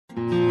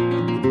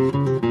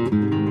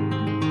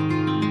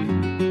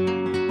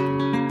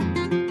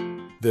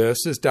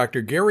This is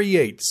Dr. Gary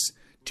Yates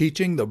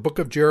teaching the book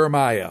of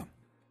Jeremiah.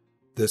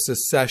 This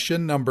is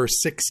session number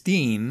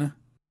 16,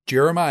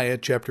 Jeremiah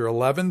chapter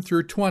 11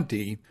 through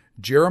 20,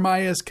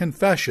 Jeremiah's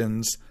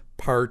Confessions,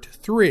 Part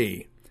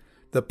 3,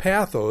 the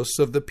Pathos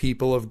of the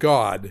People of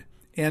God,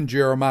 and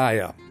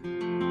Jeremiah.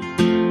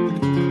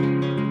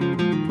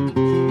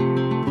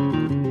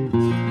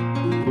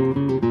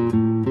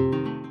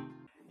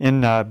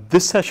 In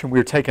this session,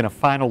 we're taking a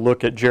final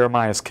look at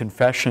Jeremiah's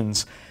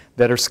confessions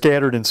that are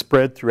scattered and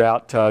spread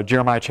throughout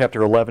Jeremiah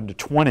chapter 11 to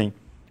 20.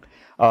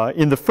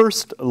 In the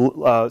first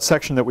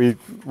section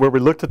where we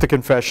looked at the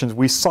confessions,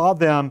 we saw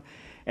them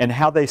and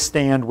how they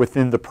stand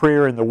within the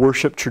prayer and the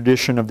worship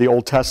tradition of the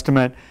Old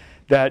Testament,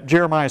 that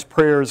Jeremiah's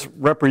prayers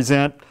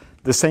represent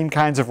the same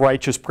kinds of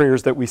righteous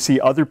prayers that we see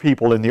other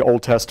people in the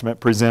Old Testament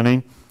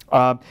presenting.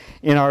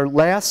 In our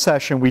last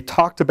session, we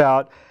talked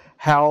about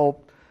how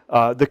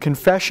the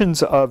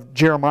confessions of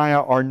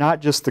Jeremiah are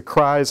not just the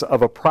cries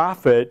of a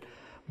prophet,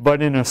 but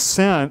in a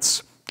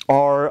sense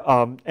are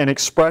an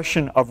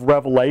expression of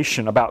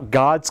revelation about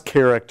God's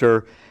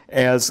character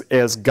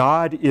as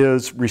God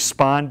is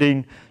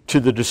responding to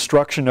the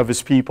destruction of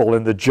His people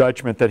and the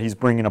judgment that He's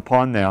bringing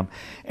upon them.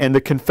 And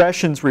the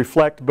confessions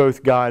reflect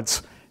both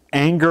God's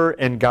anger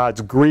and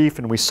God's grief,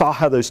 and we saw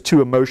how those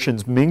two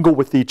emotions mingle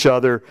with each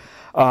other.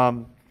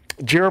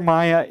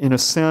 Jeremiah, in a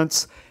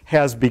sense,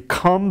 has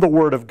become the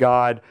Word of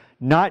God,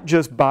 not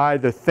just by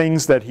the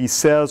things that he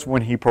says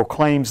when he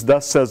proclaims,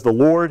 "Thus says the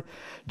Lord."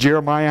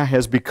 Jeremiah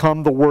has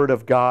become the Word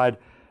of God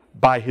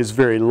by his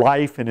very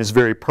life and his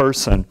very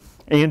person.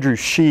 Andrew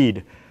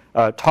Sheed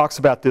talks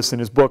about this in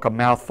his book, A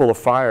Mouthful of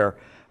Fire,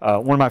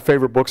 one of my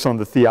favorite books on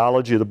the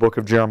theology of the book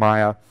of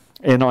Jeremiah.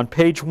 And on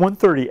page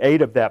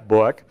 138 of that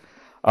book,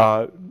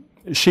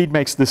 Sheed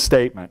makes this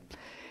statement: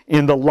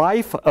 "In the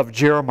life of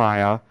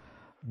Jeremiah,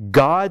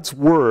 God's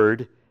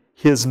Word,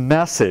 His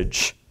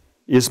message,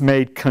 is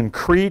made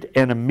concrete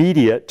and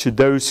immediate to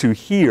those who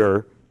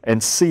hear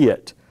and see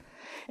it.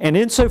 And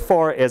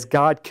insofar as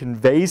God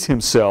conveys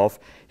Himself,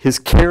 His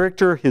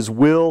character, His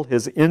will,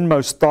 His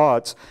inmost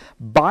thoughts,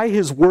 by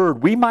His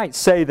Word, we might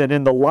say that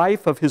in the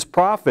life of His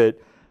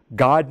prophet,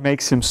 God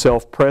makes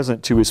Himself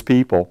present to His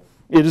people.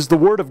 It is the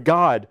Word of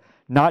God,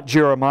 not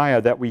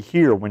Jeremiah, that we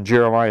hear when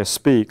Jeremiah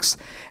speaks.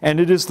 And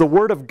it is the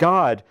Word of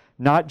God,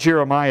 not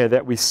Jeremiah,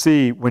 that we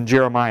see when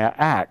Jeremiah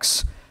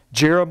acts.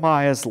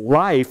 Jeremiah's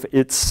life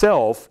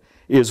itself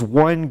is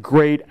one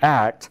great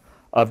act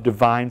of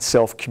divine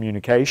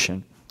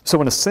self-communication." So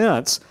in a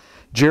sense,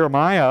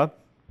 Jeremiah,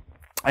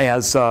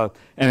 as an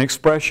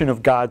expression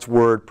of God's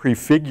Word,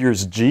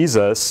 prefigures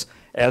Jesus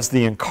as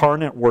the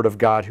incarnate Word of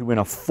God, who in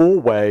a full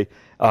way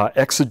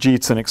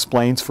exegetes and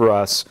explains for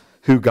us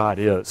who God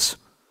is.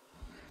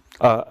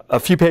 A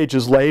few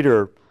pages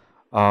later,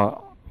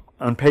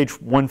 on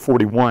page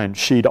 141,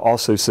 Sheed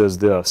also says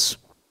this: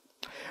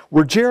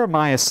 "Were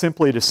Jeremiah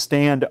simply to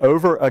stand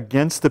over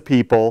against the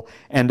people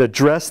and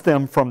address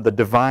them from the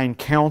divine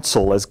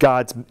counsel as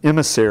God's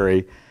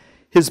emissary,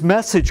 his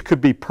message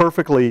could be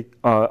perfectly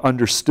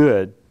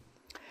understood.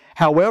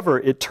 However,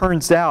 it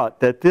turns out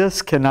that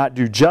this cannot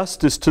do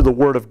justice to the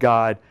Word of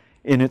God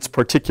in its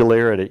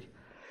particularity.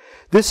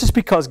 This is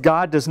because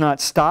God does not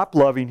stop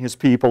loving His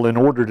people in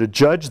order to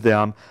judge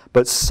them,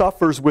 but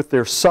suffers with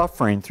their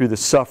suffering through the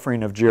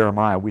suffering of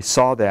Jeremiah." We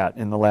saw that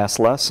in the last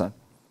lesson.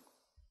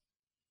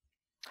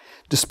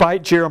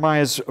 Despite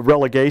Jeremiah's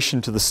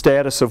relegation to the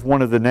status of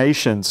one of the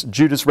nations,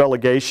 Judah's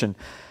relegation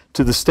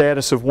to the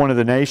status of one of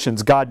the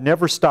nations, God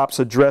never stops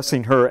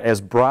addressing her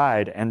as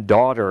bride and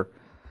daughter.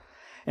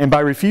 And by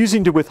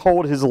refusing to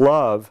withhold His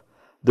love,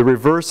 the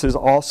reverse is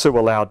also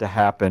allowed to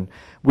happen.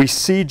 We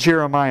see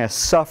Jeremiah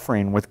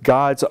suffering with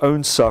God's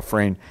own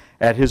suffering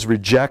at his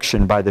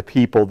rejection by the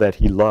people that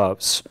he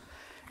loves.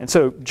 And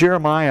so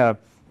Jeremiah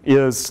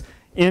is,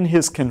 in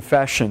his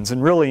confessions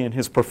and really in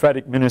his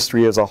prophetic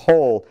ministry as a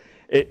whole,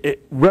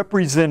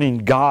 representing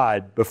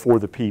God before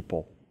the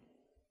people.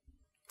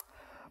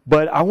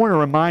 But I want to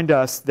remind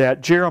us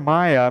that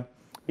Jeremiah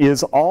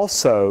is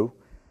also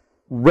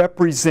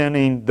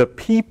representing the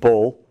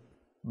people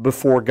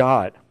before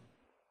God.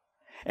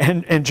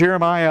 And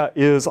Jeremiah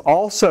is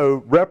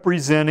also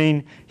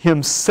representing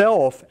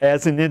himself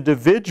as an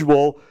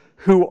individual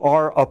who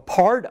are a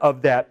part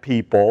of that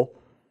people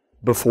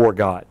before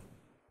God.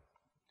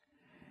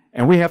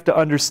 And we have to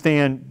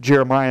understand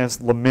Jeremiah's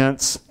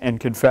laments and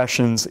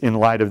confessions in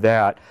light of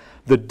that.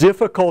 The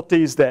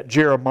difficulties that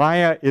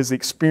Jeremiah is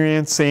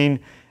experiencing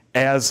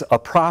as a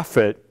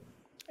prophet,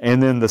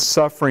 and then the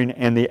suffering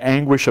and the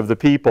anguish of the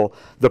people,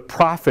 the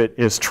prophet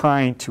is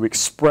trying to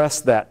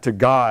express that to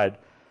God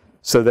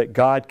so that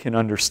God can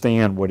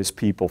understand what His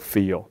people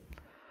feel.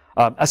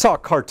 I saw a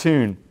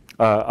cartoon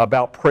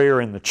about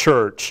prayer in the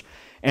church,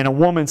 and a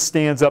woman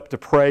stands up to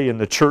pray in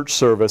the church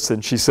service,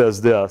 and she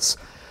says this: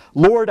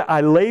 "Lord,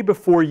 I lay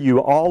before You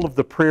all of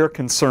the prayer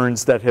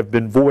concerns that have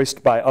been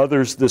voiced by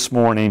others this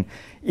morning,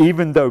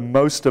 even though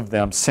most of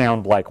them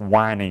sound like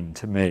whining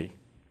to me."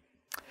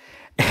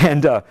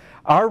 And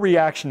our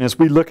reaction as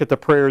we look at the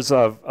prayers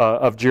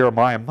of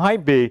Jeremiah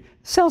might be,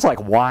 sounds like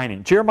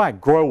whining. Jeremiah,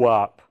 grow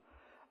up.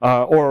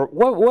 Or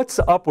what's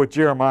up with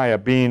Jeremiah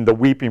being the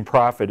weeping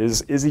prophet?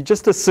 Is he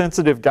just a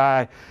sensitive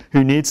guy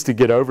who needs to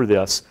get over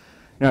this?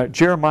 Now,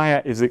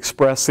 Jeremiah is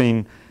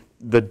expressing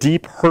the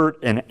deep hurt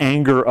and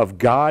anger of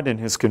God in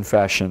his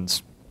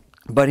confessions,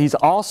 but he's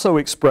also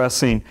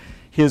expressing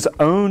his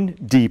own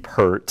deep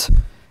hurt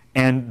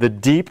and the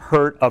deep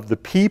hurt of the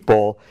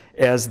people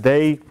as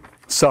they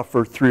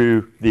suffer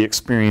through the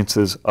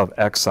experiences of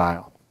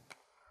exile.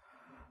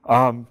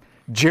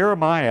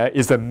 Jeremiah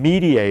is a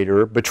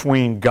mediator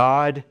between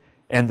God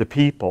and the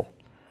people.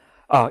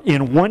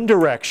 In one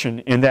direction,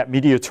 in that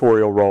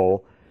mediatorial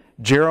role,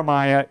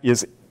 Jeremiah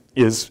is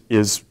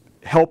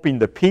helping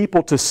the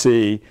people to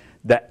see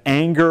the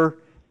anger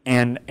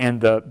and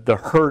the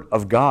hurt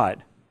of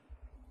God.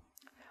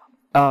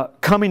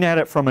 Coming at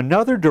it from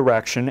another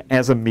direction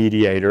as a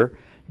mediator,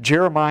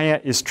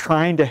 Jeremiah is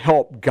trying to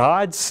help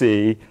God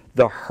see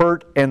the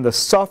hurt and the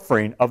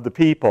suffering of the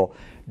people.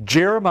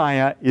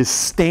 Jeremiah is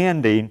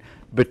standing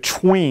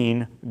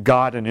between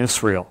God and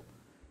Israel.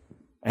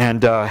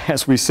 And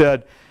as we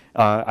said,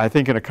 I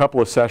think in a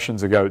couple of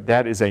sessions ago,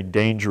 that is a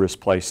dangerous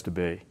place to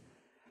be.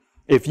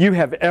 If you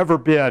have ever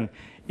been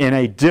in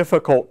a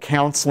difficult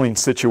counseling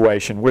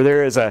situation where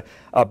there is a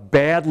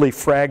badly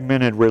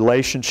fragmented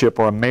relationship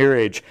or a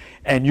marriage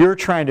and you're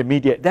trying to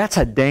mediate, that's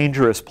a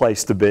dangerous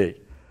place to be.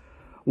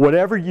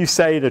 Whatever you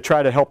say to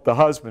try to help the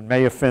husband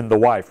may offend the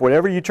wife.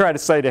 Whatever you try to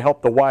say to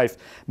help the wife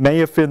may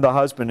offend the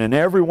husband, and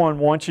everyone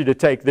wants you to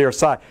take their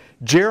side.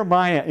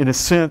 Jeremiah, in a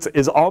sense,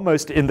 is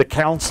almost in the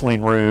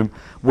counseling room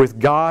with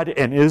God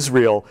and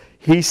Israel.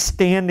 He's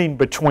standing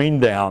between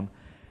them.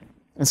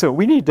 And so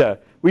we need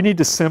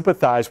to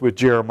sympathize with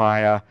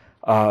Jeremiah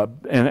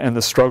and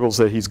the struggles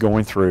that he's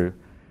going through.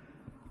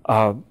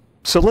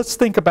 So let's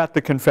think about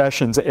the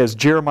confessions as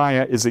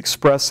Jeremiah is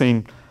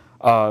expressing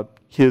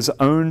his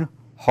own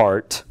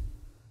heart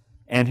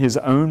and his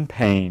own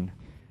pain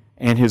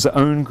and his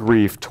own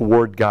grief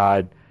toward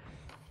God,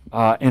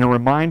 and a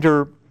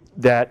reminder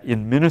that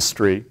in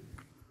ministry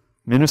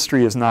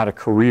is not a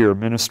career,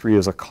 ministry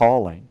is a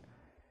calling,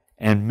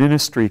 and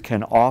ministry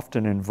can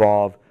often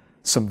involve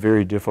some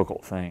very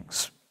difficult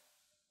things.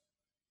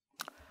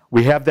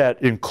 We have that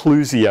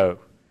inclusio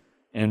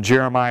in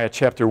Jeremiah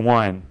chapter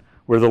 1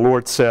 where the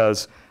Lord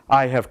says,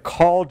 I have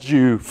called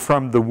you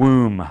from the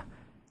womb,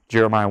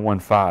 Jeremiah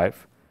 1:5.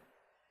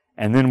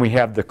 And then we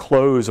have the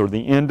close or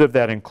the end of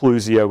that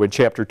inclusio in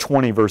chapter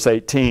 20, verse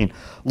 18.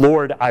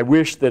 Lord, I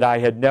wish that I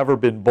had never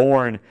been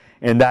born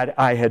and that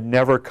I had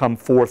never come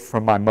forth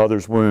from my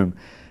mother's womb.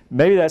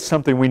 Maybe that's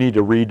something we need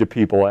to read to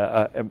people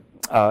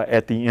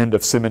at the end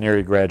of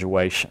seminary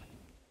graduation.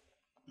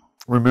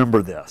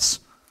 Remember this.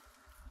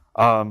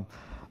 The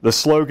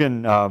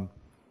slogan of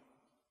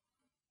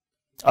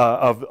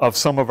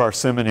some of our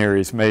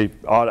seminaries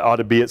ought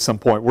to be at some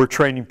point, we're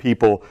training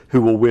people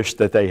who will wish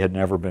that they had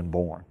never been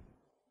born.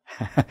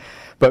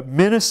 But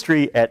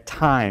ministry at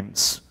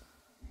times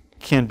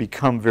can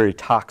become very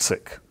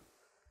toxic.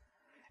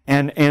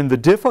 And the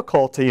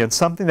difficulty, and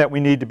something that we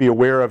need to be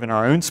aware of in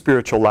our own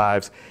spiritual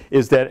lives,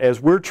 is that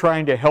as we're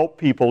trying to help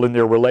people in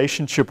their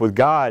relationship with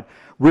God,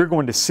 we're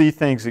going to see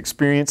things,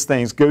 experience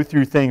things, go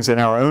through things in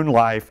our own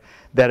life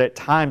that at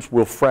times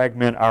will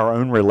fragment our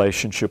own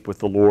relationship with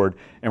the Lord,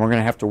 and we're going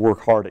to have to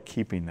work hard at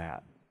keeping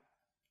that.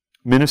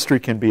 Ministry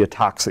can be a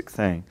toxic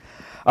thing.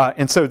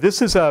 And so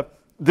this is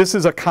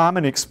a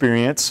common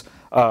experience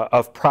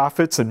of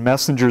prophets and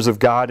messengers of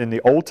God in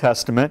the Old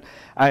Testament.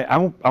 I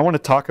want to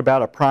talk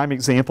about a prime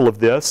example of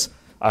this.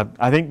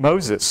 I think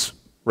Moses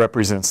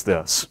represents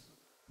this.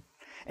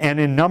 And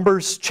in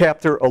Numbers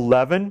chapter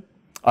 11,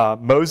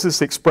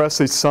 Moses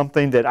expresses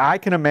something that I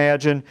can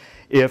imagine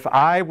if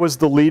I was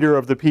the leader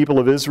of the people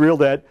of Israel,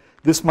 that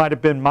this might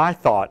have been my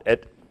thought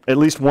at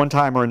least one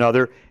time or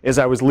another as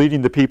I was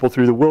leading the people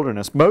through the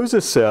wilderness.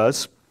 Moses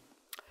says,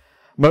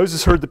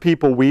 Moses heard the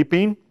people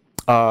weeping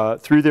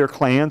through their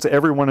clans,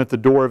 everyone at the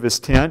door of his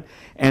tent,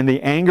 and the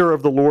anger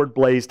of the Lord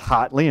blazed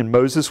hotly, and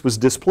Moses was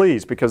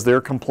displeased because they're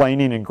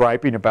complaining and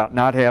griping about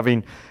not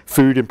having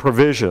food and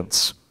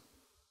provisions.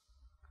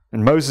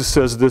 And Moses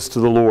says this to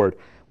the Lord,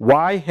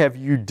 "Why have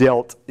you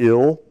dealt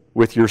ill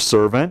with your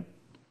servant?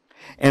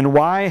 And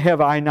why have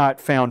I not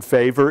found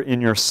favor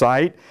in your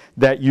sight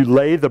that you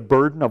lay the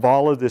burden of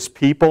all of this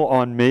people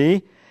on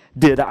me?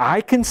 Did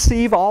I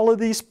conceive all of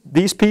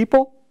these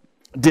people?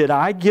 Did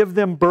I give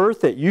them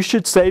birth that you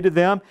should say to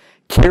them,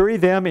 carry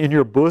them in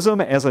your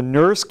bosom as a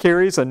nurse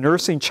carries a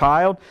nursing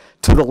child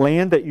to the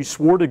land that you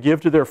swore to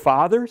give to their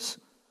fathers?"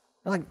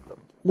 Like,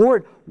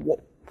 Lord,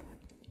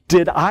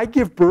 did I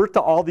give birth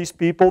to all these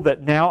people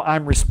that now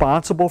I'm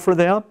responsible for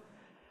them?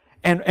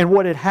 And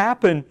what had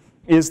happened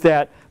is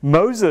that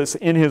Moses,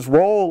 in his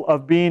role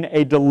of being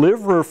a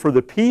deliverer for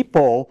the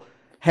people,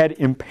 had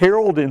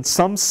imperiled in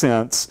some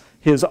sense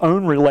his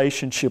own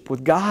relationship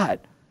with God.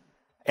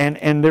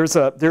 And there's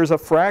a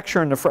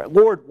fracture in the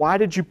Lord, why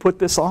did you put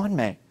this on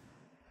me?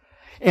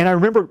 And I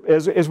remember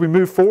as we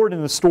move forward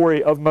in the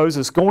story of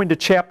Moses, going to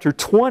chapter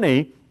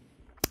 20,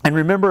 And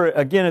remember,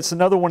 again, it's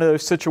another one of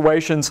those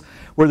situations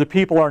where the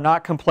people are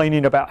not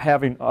complaining about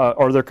having,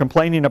 or they're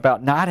complaining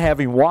about not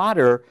having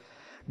water.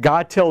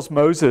 God tells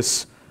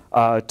Moses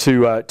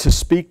to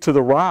speak to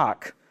the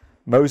rock.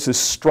 Moses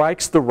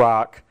strikes the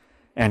rock,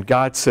 and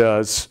God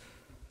says,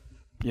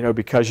 you know,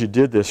 because you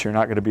did this, you're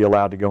not going to be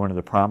allowed to go into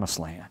the promised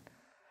land.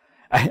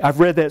 I've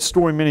read that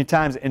story many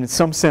times, and in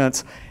some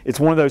sense, it's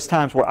one of those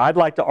times where I'd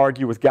like to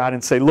argue with God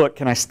and say, look,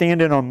 can I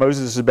stand in on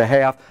Moses'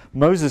 behalf?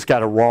 Moses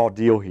got a raw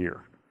deal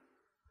here.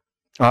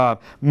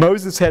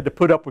 Moses had to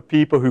put up with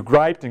people who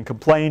griped and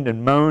complained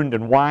and moaned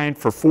and whined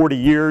for 40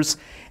 years,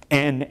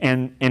 and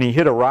he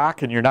hit a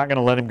rock, and you're not going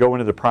to let him go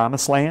into the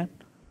promised land?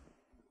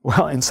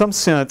 Well, in some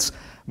sense,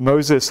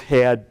 Moses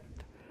had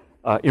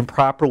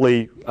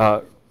improperly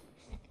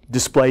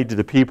displayed to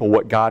the people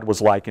what God was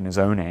like in his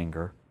own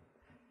anger.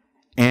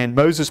 And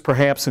Moses,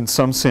 perhaps in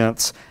some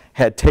sense,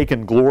 had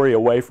taken glory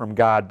away from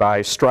God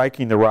by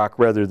striking the rock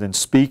rather than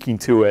speaking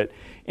to it,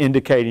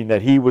 indicating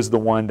that he was the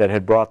one that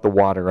had brought the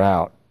water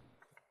out.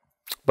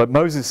 But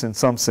Moses, in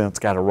some sense,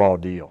 got a raw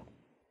deal.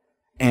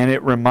 And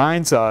it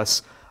reminds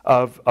us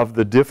of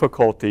the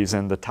difficulties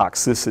and the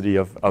toxicity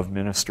of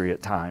ministry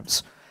at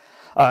times.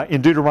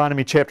 In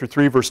Deuteronomy chapter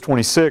 3, verse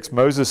 26,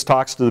 Moses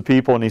talks to the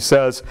people and he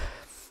says,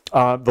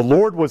 the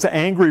Lord was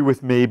angry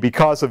with me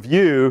because of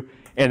you,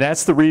 and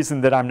that's the reason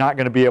that I'm not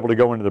going to be able to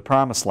go into the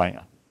promised land.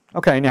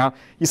 Okay, now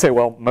you say,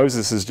 well,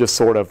 Moses is just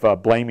sort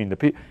of blaming the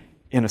people.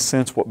 In a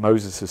sense, what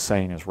Moses is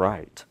saying is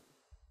right.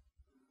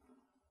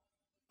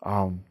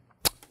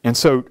 And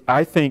so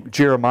I think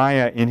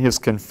Jeremiah, in his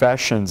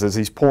confessions, as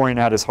he's pouring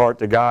out his heart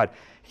to God,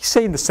 he's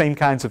saying the same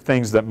kinds of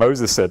things that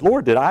Moses said.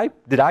 Lord, did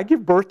I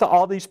give birth to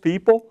all these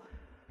people?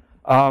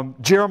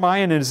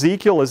 Jeremiah and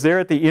Ezekiel is there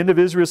at the end of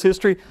Israel's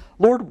history.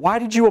 Lord, why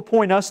did you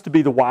appoint us to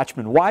be the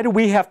watchmen? Why do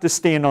we have to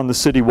stand on the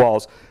city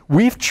walls?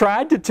 We've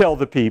tried to tell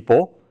the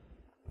people,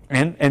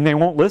 and they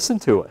won't listen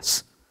to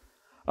us.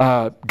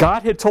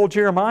 God had told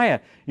Jeremiah,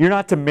 you're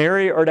not to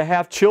marry or to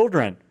have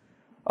children.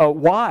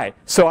 Why?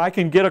 So I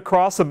can get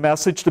across a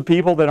message to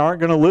people that aren't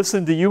going to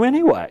listen to you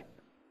anyway.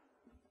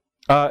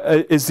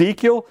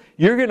 Ezekiel,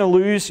 you're going to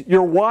lose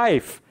your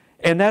wife.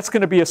 And that's going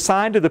to be a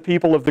sign to the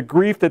people of the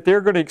grief that they're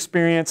going to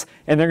experience,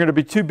 and they're going to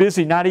be too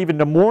busy not even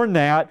to mourn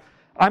that.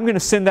 I'm going to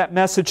send that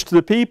message to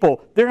the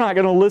people. They're not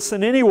going to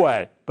listen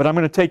anyway, but I'm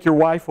going to take your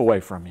wife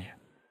away from you.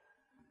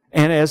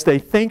 And as they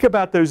think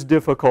about those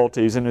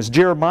difficulties, and as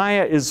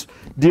Jeremiah is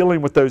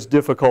dealing with those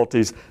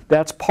difficulties,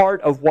 that's part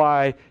of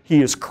why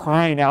he is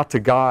crying out to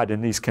God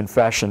in these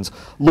confessions.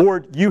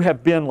 Lord, you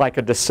have been like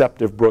a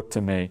deceptive brook to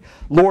me.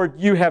 Lord,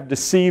 you have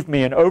deceived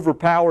me and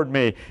overpowered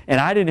me,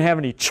 and I didn't have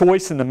any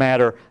choice in the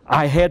matter.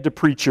 I had to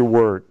preach your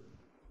word.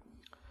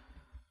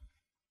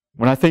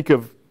 When I think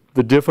of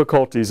the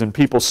difficulties and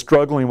people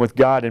struggling with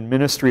God in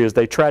ministry as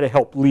they try to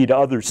help lead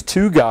others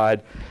to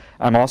God,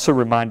 I'm also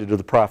reminded of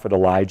the prophet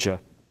Elijah.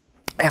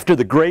 After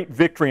the great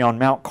victory on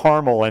Mount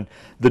Carmel and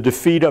the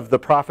defeat of the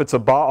prophets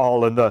of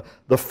Baal and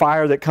the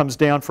fire that comes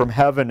down from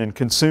heaven and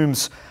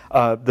consumes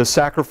the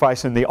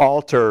sacrifice in the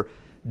altar,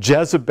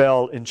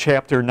 Jezebel in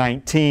chapter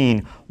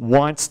 19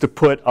 wants to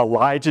put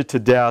Elijah to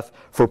death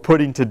for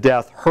putting to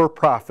death her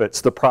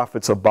prophets, the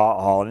prophets of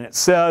Baal. And it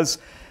says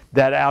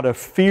that out of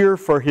fear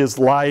for his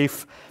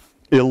life,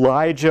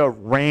 Elijah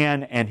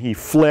ran and he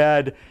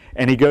fled,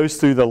 and he goes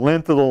through the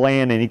length of the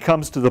land, and he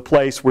comes to the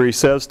place where he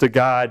says to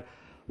God,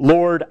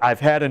 Lord,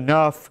 I've had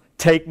enough.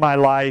 Take my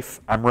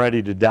life. I'm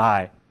ready to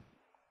die.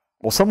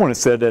 Well, someone has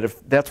said that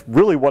if that's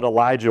really what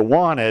Elijah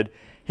wanted,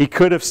 he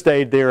could have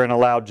stayed there and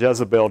allowed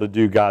Jezebel to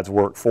do God's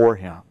work for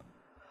him.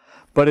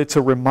 But it's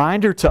a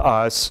reminder to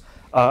us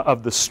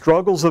of the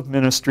struggles of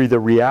ministry, the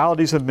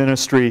realities of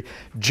ministry.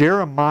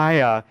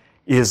 Jeremiah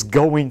is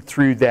going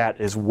through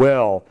that as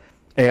well,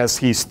 as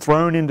he's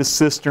thrown into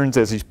cisterns,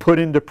 as he's put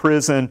into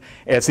prison,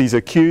 as he's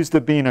accused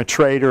of being a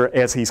traitor,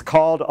 as he's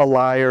called a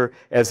liar,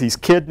 as he's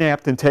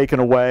kidnapped and taken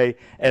away,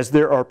 as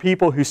there are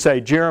people who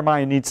say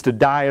Jeremiah needs to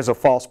die as a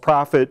false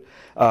prophet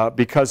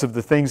because of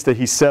the things that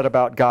he said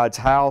about God's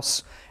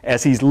house.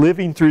 As he's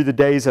living through the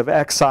days of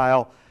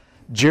exile,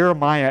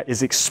 Jeremiah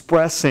is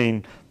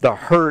expressing the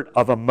hurt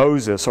of a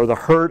Moses or the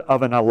hurt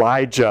of an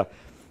Elijah.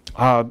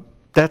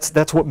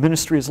 That's what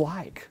ministry is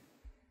like.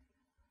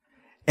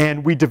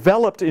 And we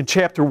developed in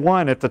chapter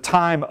 1 at the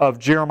time of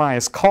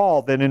Jeremiah's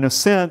call that in a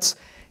sense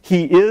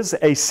he is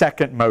a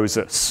second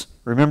Moses.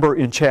 Remember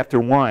in chapter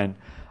 1,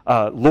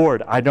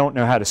 Lord, I don't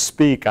know how to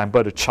speak, I'm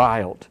but a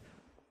child.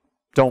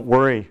 Don't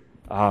worry,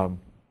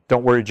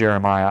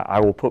 Jeremiah, I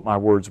will put my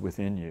words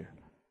within you.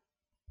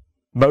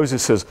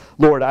 Moses says,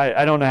 Lord,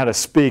 I don't know how to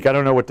speak, I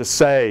don't know what to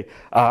say,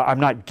 I'm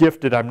not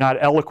gifted, I'm not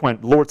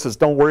eloquent. The Lord says,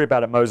 don't worry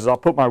about it, Moses, I'll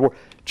put my word.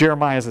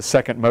 Jeremiah is a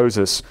second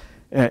Moses.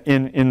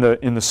 In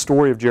the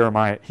story of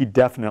Jeremiah, he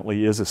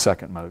definitely is a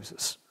second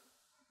Moses.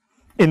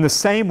 In the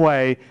same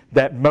way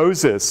that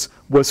Moses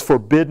was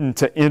forbidden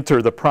to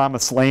enter the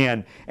promised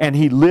land, and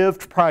he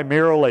lived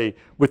primarily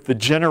with the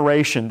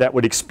generation that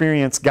would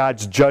experience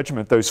God's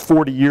judgment, those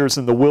 40 years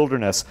in the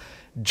wilderness,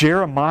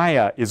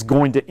 Jeremiah is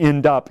going to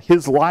end up,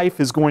 his life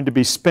is going to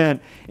be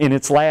spent in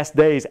its last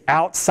days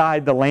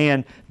outside the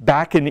land,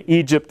 back in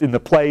Egypt, in the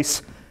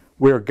place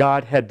where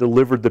God had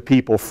delivered the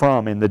people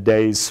from in the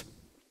days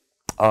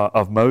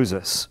of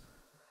Moses.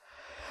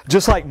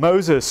 Just like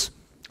Moses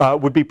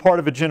would be part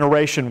of a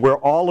generation where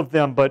all of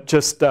them but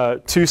just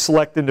two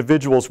select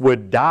individuals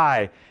would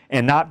die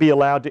and not be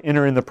allowed to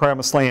enter in the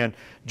promised land,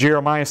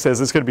 Jeremiah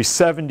says it's going to be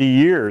 70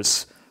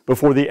 years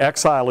before the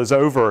exile is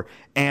over,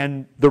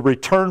 and the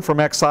return from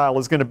exile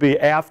is going to be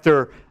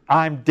after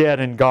I'm dead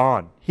and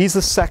gone. He's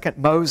the second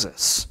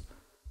Moses.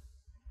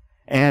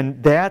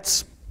 And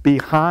that's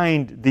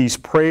behind these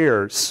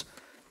prayers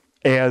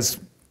as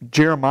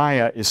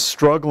Jeremiah is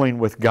struggling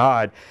with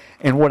God.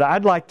 And what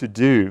I'd like to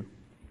do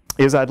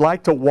is I'd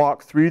like to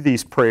walk through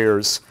these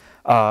prayers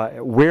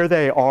where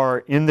they are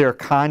in their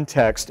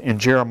context in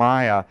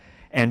Jeremiah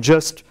and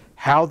just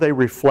how they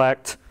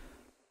reflect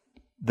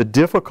the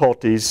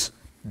difficulties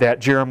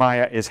that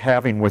Jeremiah is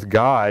having with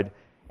God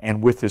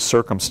and with his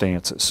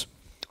circumstances.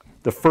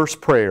 The first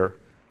prayer,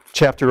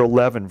 chapter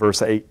 11,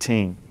 verse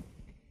 18.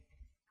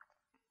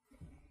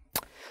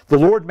 The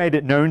Lord made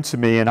it known to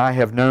me, and I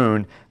have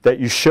known that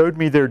you showed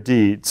me their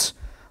deeds,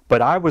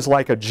 but I was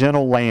like a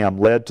gentle lamb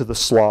led to the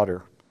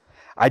slaughter.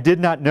 I did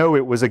not know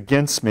it was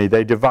against me.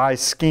 They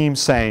devised schemes,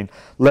 saying,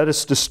 let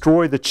us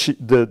destroy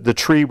the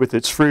tree with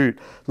its fruit.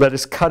 Let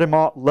us cut him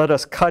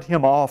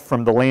off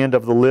from the land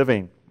of the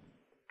living,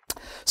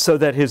 so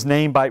that his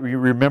name might be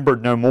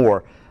remembered no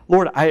more.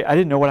 Lord, I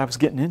didn't know what I was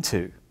getting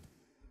into.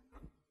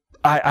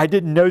 I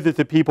didn't know that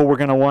the people were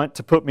going to want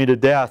to put me to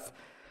death.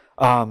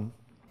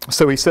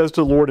 So he says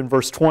to the Lord in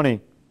verse 20,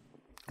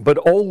 but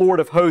O Lord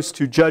of hosts,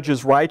 who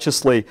judges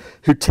righteously,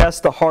 who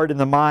tests the heart and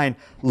the mind,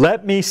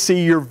 let me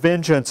see your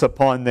vengeance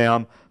upon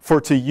them, for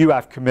to you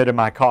I've committed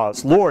my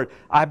cause. Lord,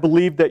 I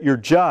believe that you're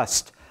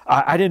just.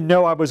 I didn't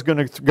know I was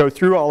going to go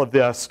through all of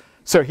this.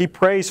 So he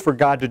prays for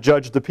God to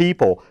judge the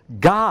people.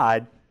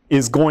 God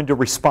is going to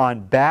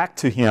respond back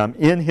to him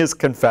in his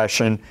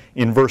confession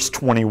in verse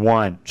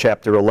 21,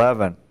 chapter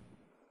 11.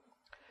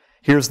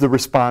 Here's the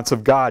response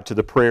of God to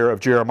the prayer of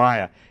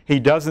Jeremiah. He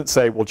doesn't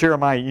say, well,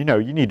 Jeremiah, you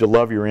need to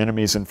love your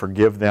enemies and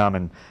forgive them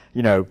and,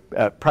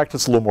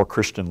 practice a little more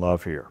Christian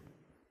love here.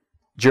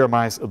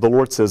 The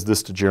Lord says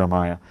this to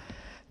Jeremiah.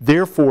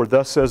 Therefore,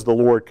 thus says the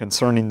Lord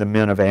concerning the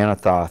men of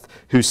Anathoth,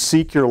 who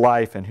seek your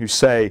life and who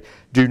say,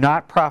 do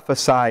not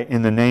prophesy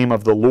in the name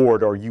of the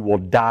Lord, or you will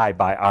die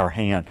by our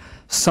hand.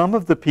 Some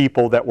of the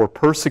people that were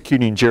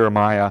persecuting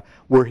Jeremiah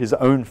were his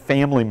own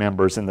family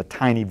members in the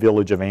tiny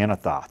village of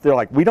Anathoth. They're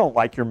like, we don't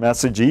like your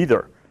message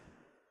either.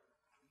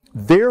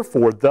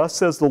 Therefore, thus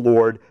says the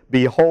Lord,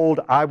 behold,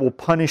 I will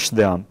punish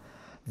them.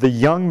 The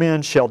young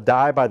men shall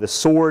die by the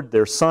sword,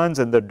 their sons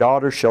and their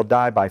daughters shall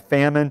die by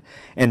famine,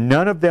 and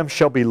none of them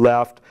shall be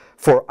left,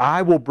 for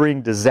I will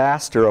bring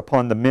disaster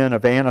upon the men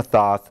of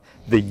Anathoth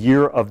the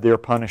year of their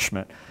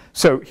punishment.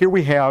 So here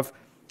we have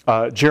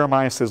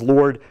Jeremiah says,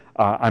 Lord,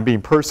 I'm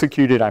being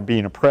persecuted, I'm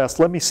being oppressed,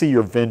 let me see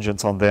your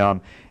vengeance on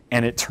them.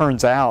 And it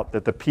turns out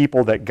that the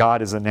people that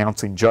God is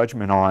announcing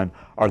judgment on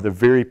are the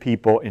very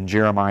people in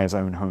Jeremiah's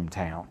own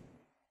hometown.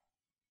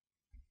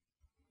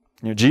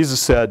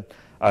 Jesus said,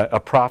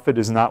 a prophet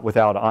is not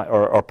without,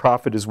 or a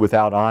prophet is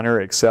without honor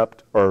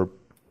except, or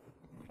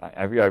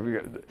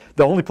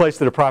the only place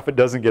that a prophet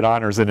doesn't get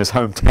honor is in his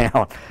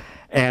hometown.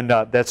 And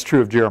that's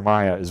true of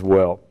Jeremiah as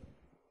well.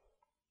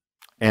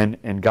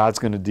 And God's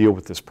going to deal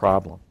with this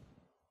problem.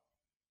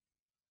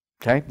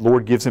 Okay?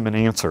 Lord gives him an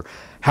answer.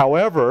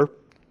 However,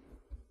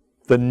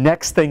 the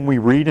next thing we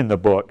read in the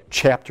book,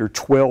 chapter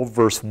 12,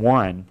 verse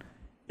 1,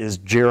 is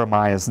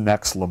Jeremiah's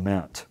next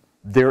lament.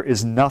 There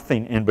is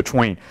nothing in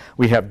between.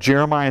 We have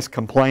Jeremiah's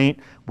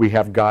complaint, we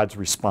have God's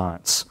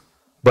response.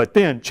 But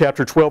then,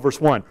 chapter 12, verse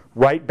 1,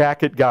 right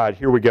back at God,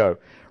 here we go.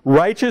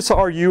 Righteous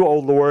are you, O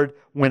Lord,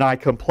 when I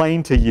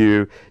complain to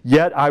you,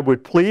 yet I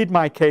would plead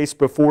my case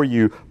before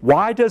you.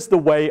 Why does the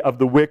way of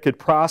the wicked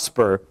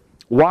prosper?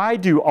 Why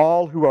do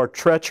all who are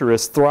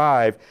treacherous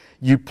thrive?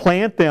 You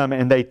plant them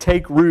and they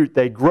take root,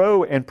 they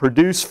grow and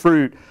produce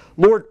fruit.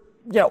 Lord,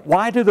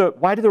 why do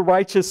the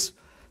righteous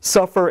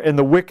suffer and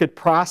the wicked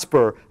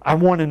prosper? I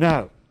want to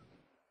know.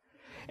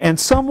 And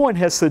someone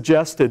has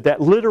suggested that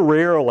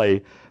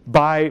literally,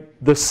 by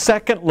the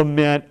second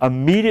lament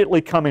immediately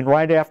coming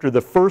right after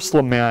the first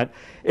lament,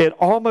 it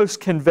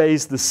almost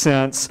conveys the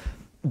sense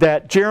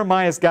that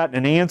Jeremiah's gotten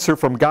an answer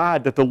from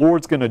God that the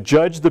Lord's going to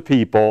judge the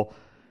people,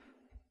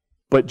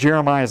 but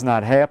Jeremiah's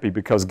not happy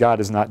because God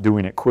is not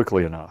doing it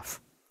quickly enough.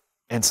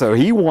 And so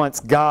he wants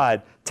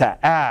God to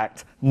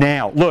act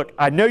now. Look,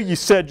 I know you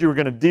said you were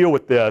going to deal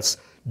with this.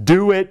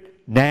 Do it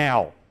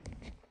now.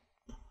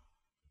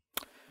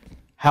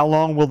 How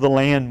long will the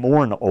land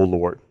mourn, O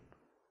Lord,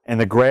 and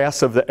the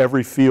grass of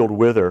every field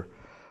wither?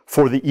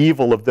 For the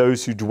evil of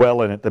those who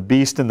dwell in it, the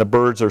beast and the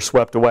birds are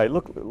swept away.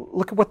 Look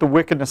at what the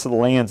wickedness of the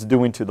land's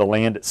doing to the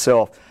land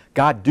itself.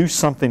 God, do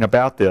something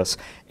about this.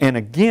 And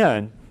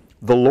again,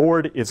 the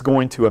Lord is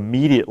going to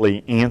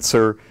immediately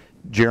answer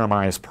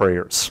Jeremiah's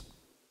prayers.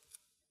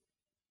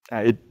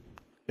 It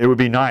would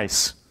be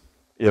nice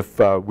if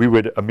we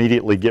would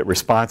immediately get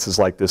responses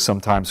like this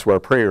sometimes to our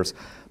prayers.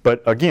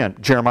 But again,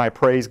 Jeremiah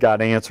prays,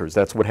 God answers.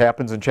 That's what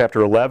happens in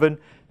chapter 11.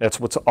 That's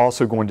what's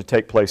also going to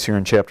take place here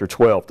in chapter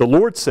 12. The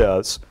Lord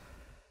says,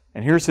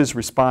 and here's his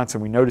response,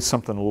 and we notice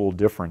something a little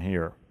different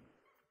here.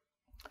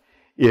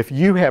 If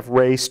you have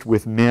raced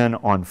with men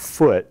on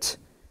foot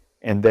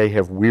and they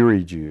have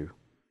wearied you,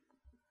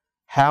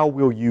 how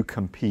will you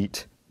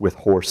compete with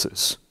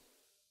horses?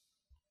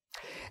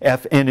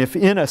 If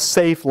in a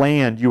safe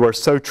land you are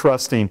so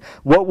trusting,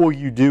 what will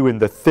you do in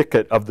the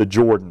thicket of the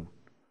Jordan?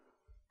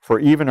 For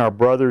even our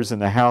brothers in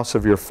the house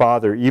of your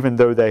father, even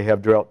though they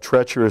have dealt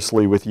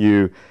treacherously with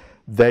you,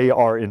 they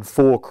are in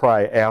full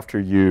cry after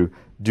you.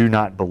 Do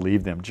not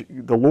believe them.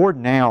 The Lord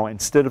now,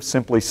 instead of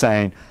simply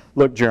saying,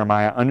 look,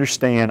 Jeremiah,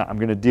 understand, I'm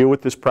going to deal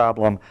with this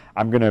problem.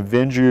 I'm going to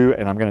avenge you,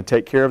 and I'm going to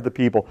take care of the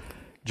people.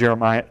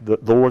 Jeremiah, the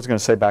Lord's going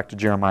to say back to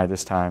Jeremiah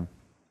this time,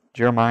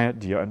 Jeremiah,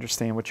 do you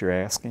understand what you're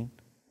asking?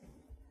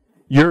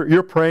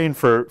 You're praying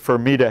for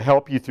me to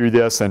help you through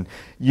this, and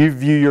you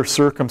view your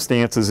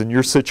circumstances and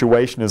your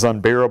situation as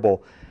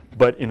unbearable.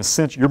 But in a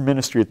sense, your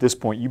ministry at this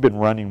point, you've been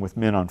running with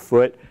men on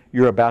foot.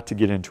 You're about to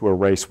get into a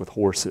race with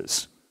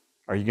horses.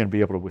 Are you going to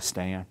be able to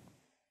withstand?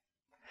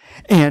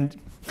 And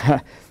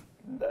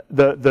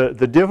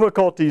the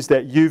difficulties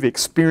that you've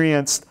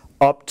experienced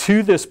up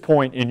to this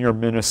point in your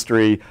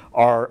ministry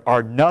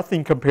are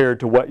nothing compared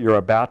to what you're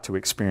about to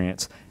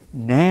experience.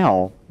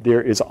 Now,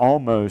 there is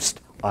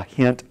almost a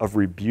hint of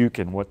rebuke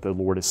in what the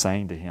Lord is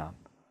saying to him.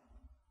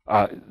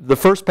 The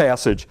first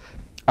passage,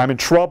 I'm in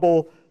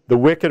trouble, the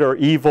wicked are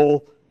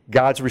evil.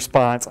 God's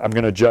response, I'm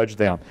going to judge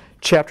them.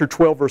 Chapter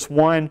 12, verse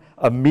 1,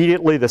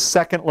 immediately the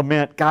second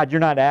lament, God,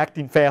 you're not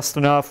acting fast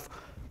enough.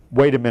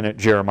 Wait a minute,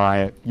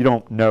 Jeremiah, you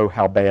don't know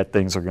how bad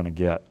things are going to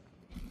get.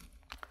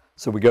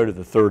 So we go to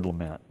the third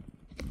lament,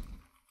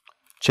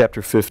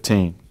 chapter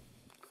 15.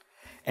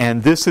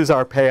 And this is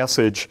our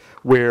passage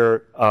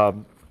where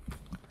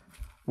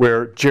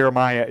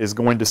Jeremiah is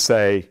going to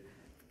say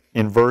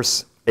in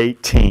verse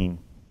 18,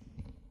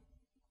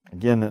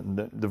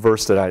 again, the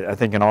verse that I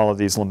think in all of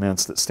these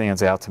laments that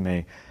stands out to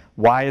me,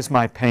 why is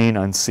my pain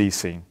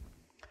unceasing,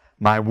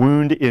 my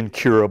wound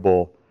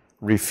incurable,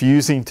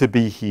 refusing to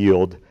be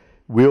healed?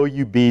 Will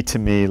you be to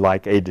me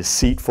like a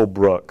deceitful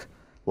brook,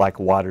 like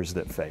waters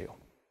that fail?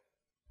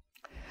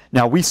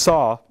 Now, we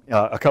saw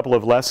a couple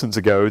of lessons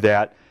ago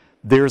that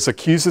there's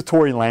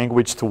accusatory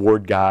language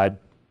toward God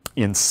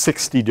in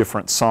 60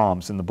 different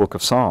Psalms in the book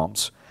of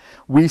Psalms.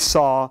 We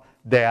saw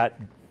that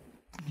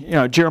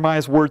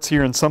Jeremiah's words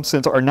here in some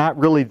sense are not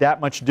really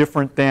that much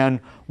different than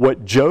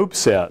what Job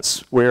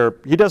says, where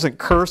he doesn't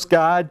curse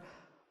God,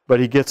 but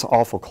he gets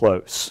awful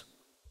close.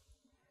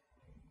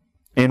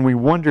 And we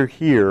wonder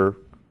here,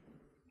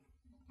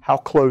 how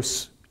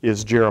close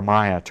is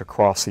Jeremiah to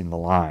crossing the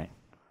line?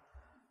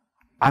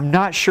 I'm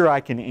not sure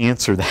I can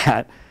answer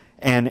that,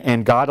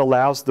 and God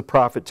allows the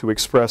prophet to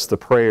express the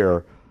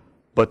prayer,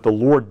 but the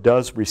Lord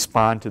does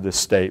respond to this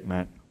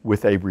statement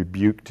with a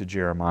rebuke to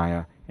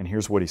Jeremiah. And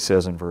here's what he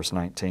says in verse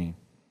 19.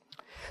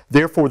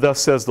 Therefore,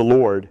 thus says the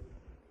Lord,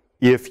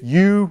 if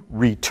you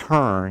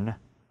return,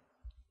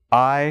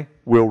 I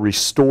will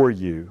restore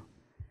you,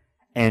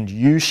 and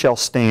you shall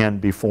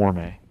stand before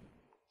me.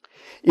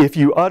 If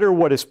you utter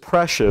what is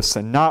precious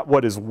and not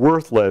what is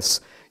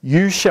worthless,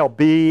 you shall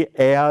be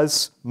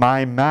as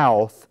my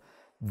mouth.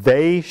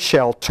 They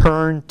shall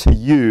turn to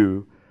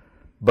you,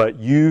 but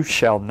you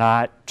shall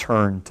not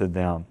turn to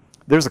them.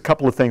 There's a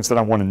couple of things that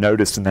I want to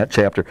notice in that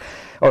chapter,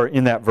 or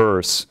in that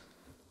verse.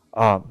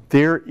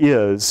 There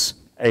is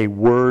a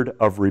word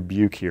of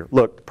rebuke here.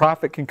 Look, the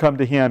prophet can come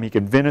to him, he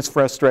can vent his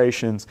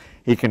frustrations,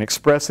 he can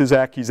express his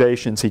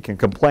accusations, he can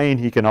complain,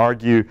 he can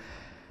argue,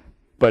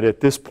 but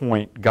at this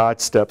point,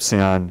 God steps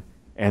in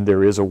and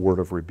there is a word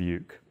of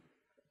rebuke.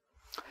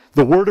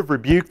 The word of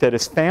rebuke that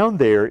is found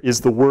there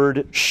is the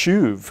word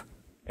shuv,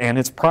 and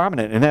it's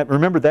prominent. And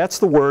remember, that's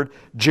the word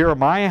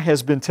Jeremiah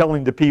has been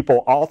telling the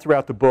people all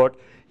throughout the book.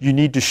 You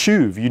need to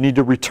shuv, you need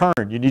to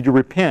return, you need to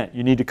repent,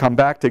 you need to come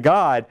back to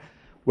God.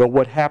 Well,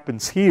 what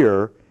happens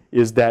here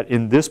is that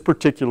in this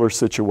particular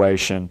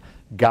situation,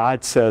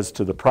 God says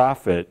to the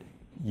prophet,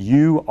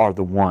 you are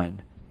the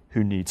one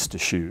who needs to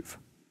shuv.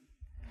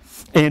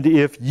 And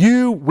if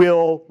you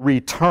will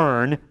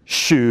return,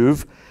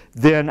 shuv,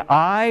 then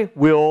I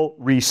will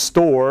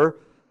restore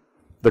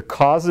the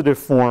causative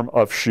form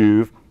of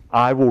shuv.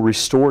 I will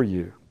restore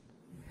you.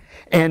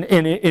 And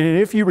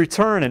if you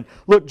return, and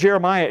look,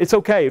 Jeremiah, it's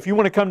okay. If you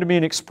want to come to me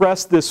and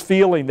express this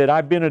feeling that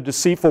I've been a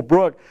deceitful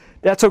brook,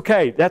 that's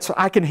okay.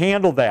 I can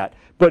handle that.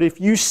 But if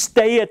you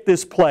stay at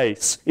this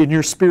place in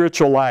your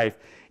spiritual life,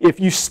 if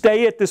you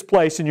stay at this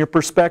place in your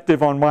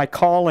perspective on my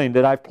calling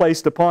that I've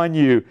placed upon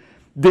you,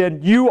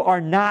 then you are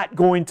not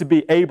going to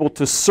be able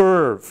to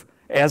serve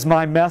as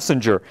my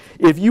messenger.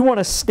 If you want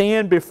to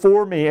stand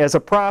before me as a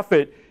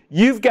prophet,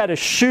 you've got to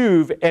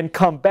shuv and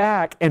come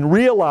back and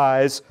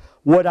realize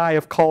what I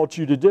have called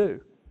you to do.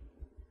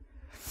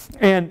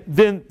 And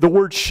then the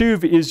word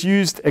shuv is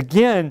used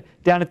again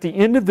down at the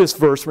end of this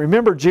verse.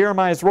 Remember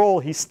Jeremiah's role.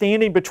 He's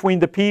standing between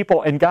the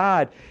people and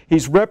God.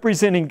 He's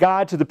representing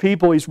God to the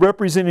people. He's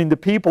representing the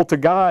people to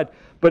God.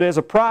 But as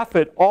a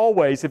prophet,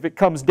 always, if it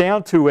comes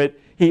down to it,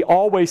 he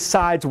always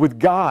sides with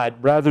God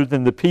rather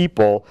than the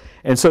people.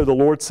 And so the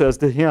Lord says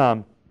to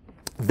him,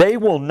 they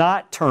will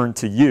not turn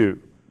to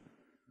you.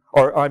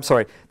 Or, I'm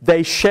sorry,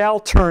 they shall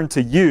turn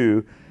to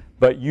you,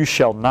 but you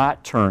shall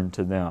not turn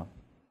to them.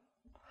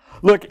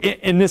 Look,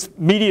 in this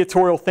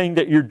mediatorial thing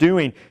that you're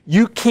doing,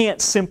 you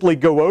can't simply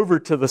go over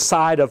to the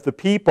side of the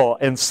people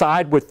and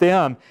side with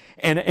them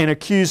and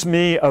accuse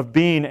me of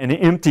being an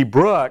empty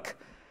brook.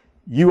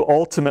 You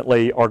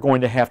ultimately are going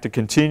to have to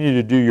continue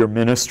to do your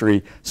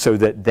ministry so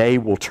that they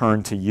will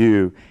turn to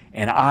you.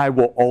 And I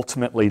will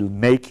ultimately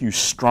make you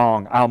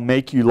strong. I'll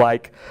make you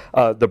like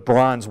the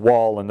bronze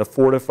wall and the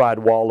fortified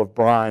wall of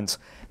bronze.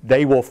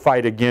 They will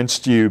fight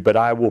against you, but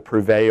I will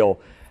prevail.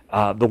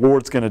 The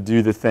Lord's going to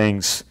do the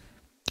things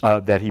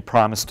that He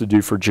promised to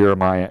do for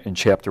Jeremiah in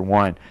chapter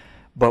 1.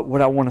 But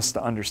what I want us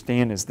to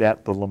understand is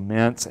that the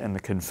laments and the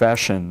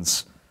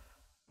confessions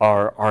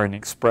are an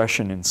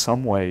expression in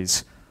some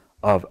ways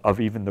of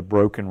even the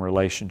broken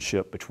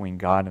relationship between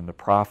God and the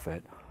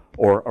prophet,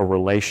 or a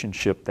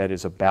relationship that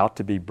is about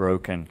to be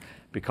broken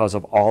because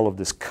of all of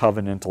this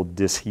covenantal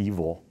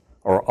disheaval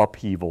or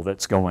upheaval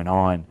that's going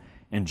on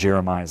in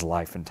Jeremiah's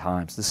life and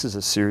times. This is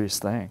a serious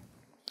thing.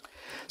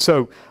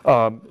 So,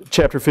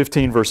 chapter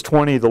 15, verse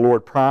 20, the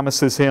Lord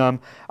promises him,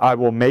 I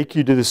will make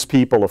you to this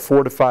people a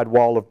fortified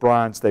wall of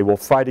bronze. They will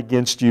fight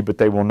against you, but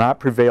they will not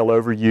prevail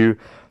over you.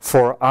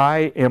 For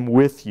I am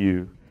with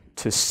you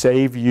to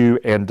save you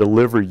and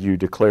deliver you,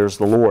 declares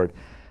the Lord.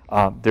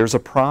 There's a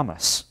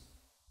promise.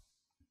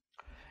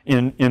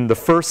 In the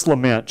first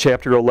lament,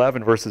 chapter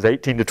 11, verses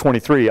 18 to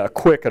 23, a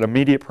quick and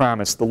immediate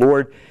promise. The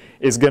Lord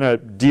is going to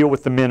deal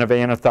with the men of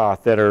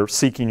Anathoth that are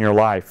seeking your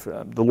life.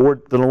 The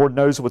Lord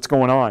knows what's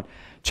going on.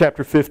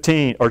 Chapter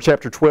 15 or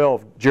chapter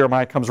 12,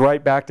 Jeremiah comes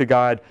right back to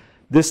God.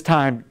 This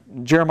time,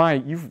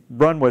 Jeremiah, you've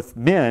run with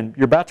men.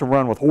 You're about to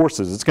run with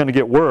horses. It's going to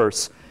get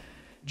worse.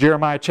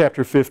 Jeremiah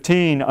chapter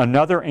 15,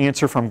 another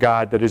answer from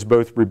God that is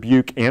both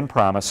rebuke and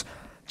promise.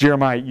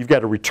 Jeremiah, you've got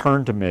to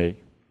return to me.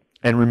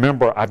 And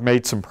remember, I've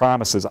made some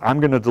promises. I'm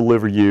going to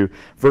deliver you.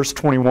 Verse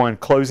 21,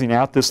 closing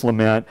out this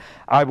lament,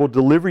 I will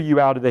deliver you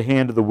out of the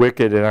hand of the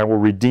wicked, and I will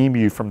redeem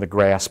you from the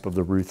grasp of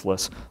the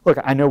ruthless. Look,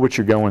 I know what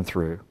you're going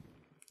through.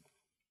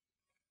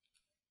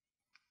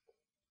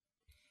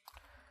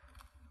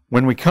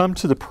 When we come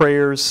to the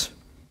prayers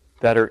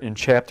that are in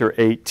chapter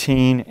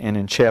 18 and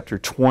in chapter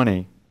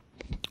 20,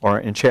 or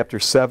in chapter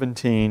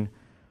 17,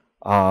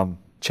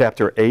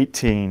 chapter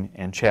 18,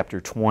 and chapter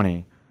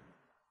 20,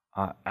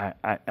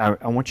 I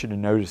want you to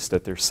notice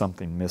that there's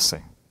something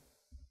missing.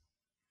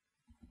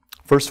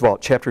 First of all,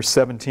 chapter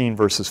 17,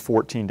 verses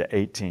 14 to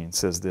 18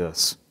 says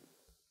this,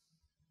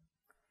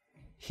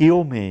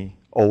 Heal me,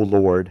 O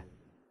Lord,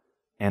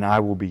 and I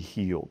will be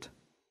healed.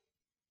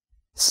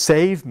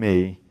 Save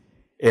me,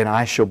 and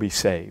I shall be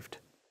saved.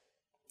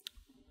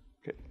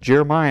 Okay.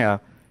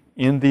 Jeremiah,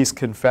 in these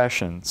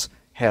confessions,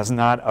 has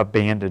not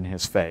abandoned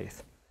his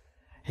faith.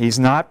 He's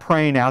not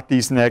praying out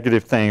these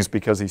negative things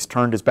because he's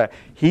turned his back.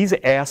 He's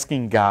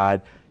asking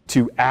God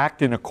to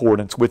act in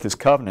accordance with His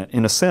covenant.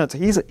 In a sense,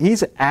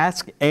 he's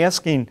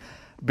asking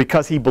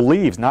because he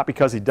believes, not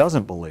because he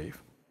doesn't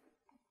believe.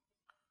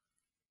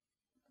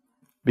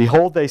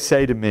 Behold, they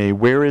say to me,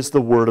 where is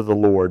the word of the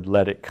Lord?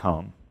 Let it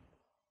come.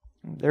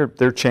 They're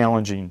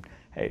challenging.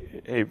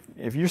 Hey,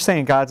 if you're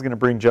saying God's going to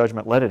bring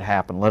judgment, let it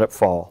happen. Let it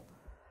fall.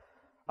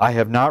 I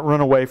have not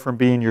run away from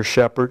being your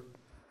shepherd,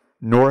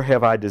 nor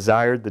have I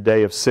desired the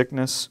day of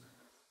sickness.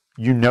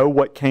 You know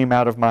what came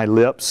out of my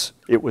lips.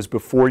 It was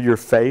before your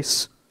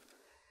face.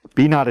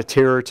 Be not a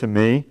terror to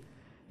me.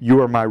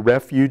 You are my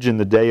refuge in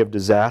the day of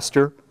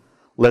disaster.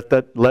 Let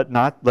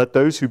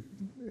those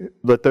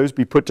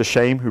be put to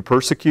shame who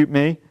persecute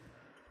me,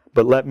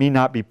 but let me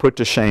not be put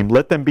to shame.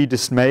 Let them be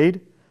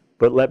dismayed,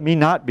 but let me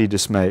not be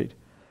dismayed.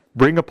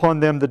 Bring upon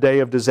them the day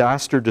of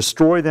disaster.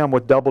 Destroy them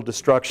with double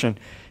destruction.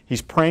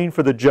 He's praying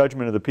for the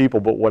judgment of the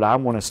people, but what I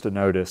want us to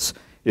notice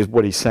is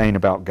what he's saying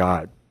about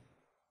God.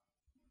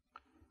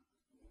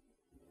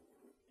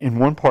 In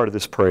one part of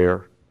this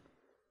prayer,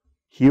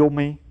 heal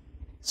me,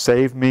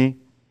 save me,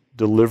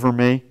 deliver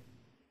me.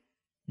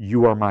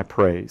 You are my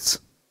praise.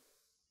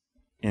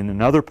 In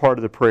another part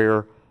of the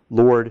prayer,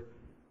 Lord,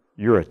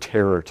 you're a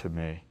terror to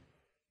me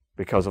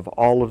because of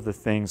all of the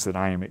things that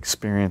I am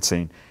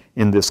experiencing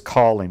in this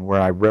calling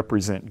where I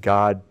represent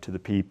God to the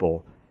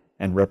people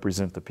and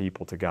represent the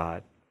people to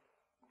God.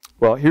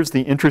 Well, here's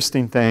the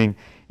interesting thing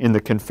in the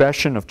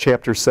confession of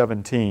chapter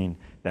 17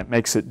 that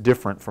makes it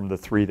different from the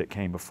three that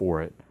came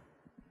before it.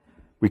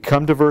 We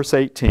come to verse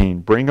 18,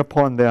 bring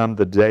upon them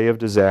the day of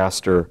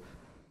disaster,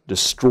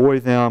 destroy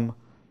them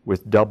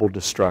with double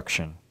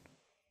destruction.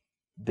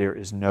 There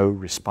is no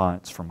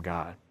response from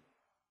God.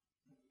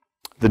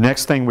 The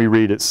next thing we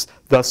read is,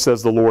 thus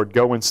says the Lord,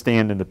 go and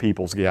stand in the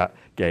people's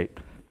gate.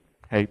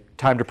 Hey,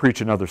 time to preach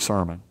another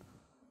sermon.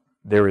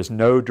 There is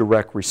no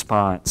direct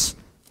response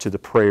to the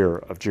prayer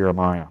of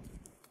Jeremiah.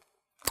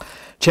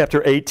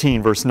 Chapter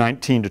 18, verse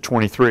 19 to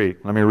 23.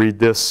 Let me read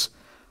this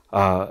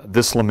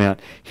lament.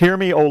 Hear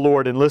me, O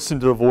Lord, and listen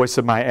to the voice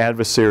of my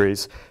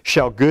adversaries.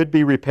 Shall good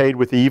be repaid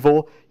with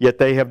evil, yet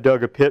they have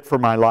dug a pit for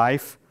my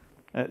life?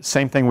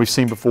 Same thing we've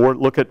seen before.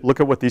 Look at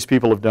what these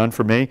people have done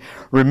for me.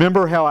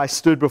 Remember how I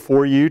stood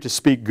before you to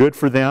speak good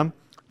for them,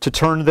 to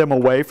turn them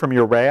away from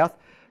your wrath.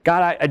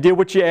 God, I did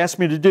what you asked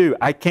me to do.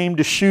 I came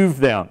to shuv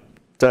them,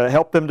 to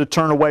help them to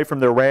turn away from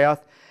their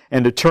wrath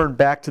and to turn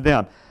back to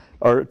them,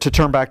 or to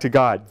turn back to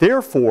God.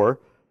 Therefore,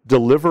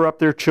 deliver up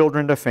their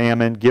children to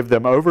famine, give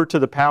them over to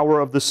the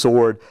power of the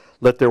sword,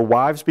 let their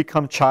wives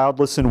become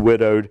childless and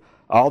widowed,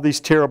 all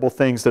these terrible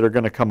things that are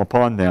going to come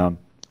upon them.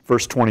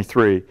 Verse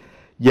 23,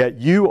 yet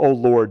you, O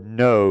Lord,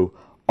 know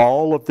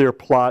all of their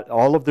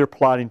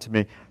plotting to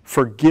me.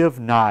 Forgive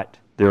not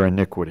their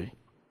iniquity.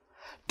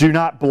 Do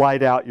not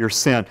blot out your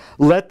sin.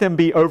 Let them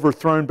be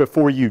overthrown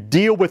before you.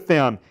 Deal with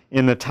them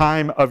in the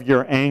time of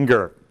your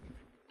anger.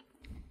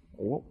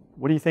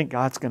 What do you think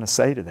God's going to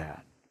say to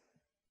that?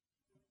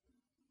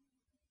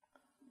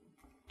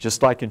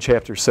 Just like in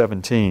chapter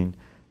 17,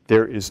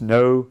 there is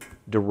no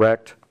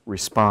direct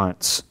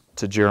response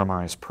to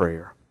Jeremiah's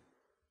prayer.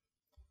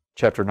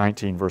 Chapter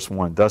 19, verse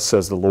 1, thus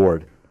says the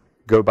Lord,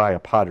 go buy a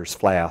potter's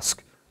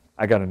flask.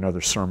 I got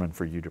another sermon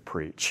for you to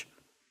preach.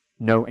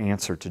 No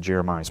answer to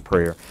Jeremiah's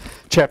prayer.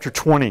 Chapter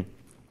 20,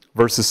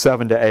 verses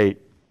 7 to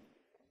 8.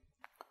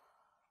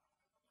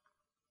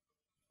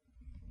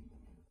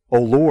 O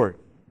Lord,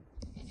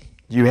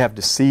 you have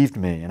deceived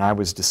me, and I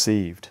was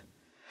deceived.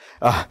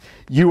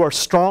 You are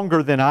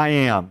stronger than I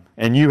am,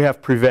 and you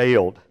have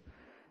prevailed.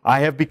 I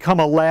have become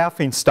a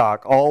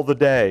laughingstock all the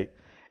day.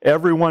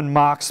 Everyone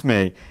mocks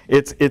me.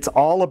 It's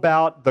all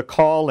about the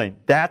calling.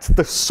 That's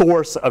the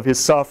source of his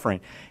suffering.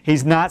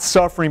 He's not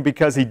suffering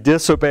because he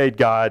disobeyed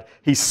God.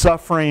 He's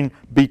suffering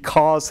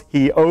because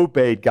he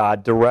obeyed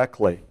God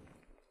directly.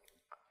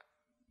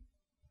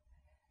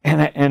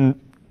 And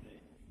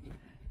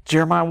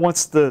Jeremiah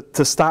wants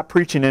to stop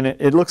preaching, and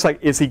it looks like,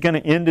 is he going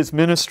to end his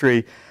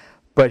ministry?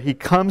 But he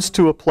comes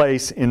to a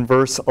place in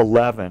verse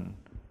 11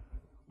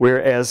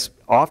 where, as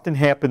often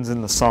happens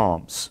in the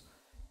Psalms,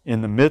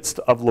 in the midst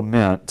of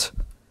lament,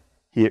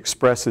 he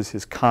expresses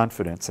his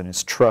confidence and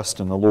his trust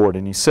in the Lord.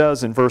 And he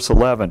says in verse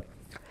 11,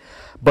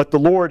 but the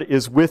Lord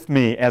is with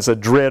me as a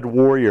dread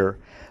warrior.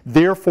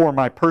 Therefore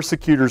my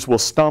persecutors will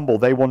stumble.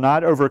 They will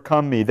not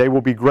overcome me. They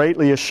will be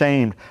greatly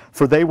ashamed,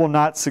 for they will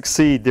not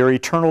succeed. Their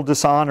eternal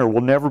dishonor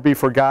will never be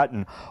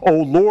forgotten. O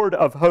Lord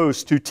of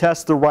hosts, who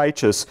test the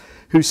righteous,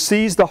 who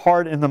sees the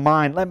heart and the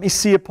mind, let me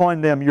see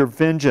upon them your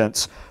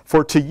vengeance.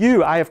 For to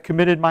you I have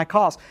committed my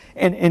cause.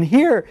 And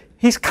here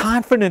he's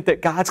confident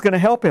that God's going to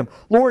help him.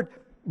 Lord,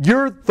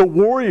 you're the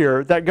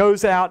warrior that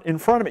goes out in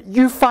front of me.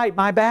 You fight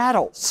my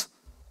battles.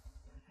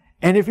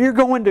 And if you're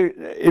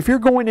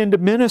going into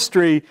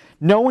ministry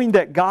knowing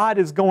that God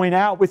is going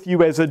out with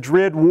you as a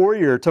dread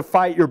warrior to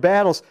fight your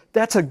battles,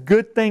 that's a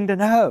good thing to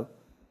know.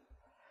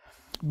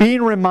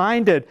 Being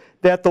reminded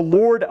that the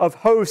Lord of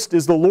hosts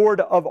is the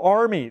Lord of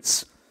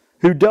armies,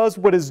 who does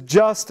what is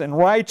just and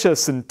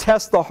righteous and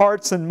tests the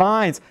hearts and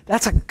minds,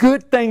 that's a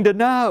good thing to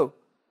know.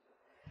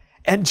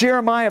 And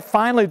Jeremiah,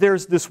 finally,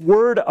 there's this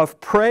word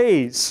of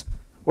praise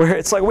where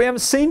it's like we haven't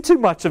seen too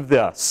much of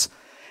this.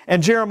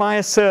 And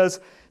Jeremiah says,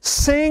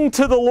 sing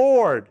to the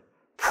Lord,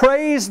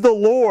 praise the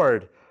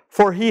Lord,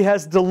 for He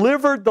has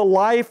delivered the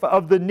life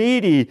of the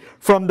needy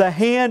from the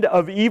hand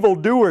of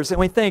evildoers. And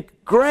we think,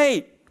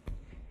 great!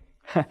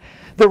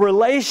 The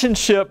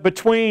relationship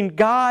between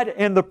God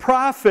and the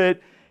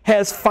prophet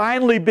has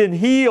finally been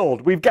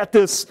healed. We've got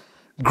this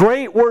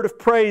great word of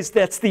praise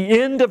that's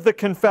the end of the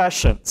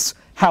confessions.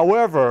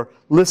 However,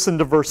 listen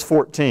to verse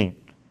 14.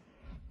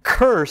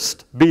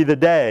 Cursed be the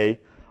day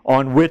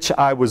on which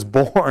I was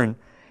born,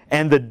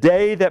 and the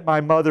day that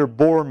my mother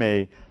bore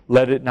me,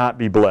 let it not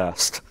be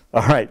blessed.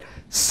 All right,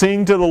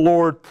 sing to the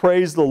Lord,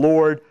 praise the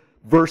Lord.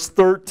 Verse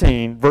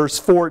 13, verse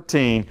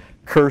 14,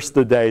 curse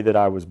the day that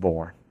I was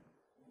born.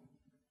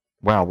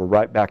 Wow, we're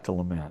right back to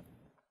lament.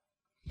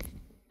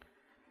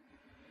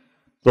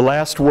 The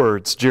last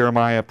words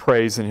Jeremiah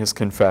prays in his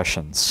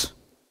confessions.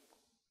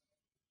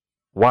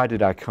 Why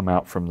did I come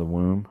out from the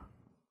womb?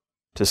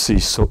 To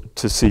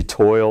see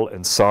toil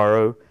and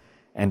sorrow,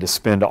 and to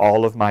spend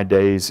all of my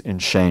days in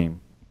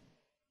shame.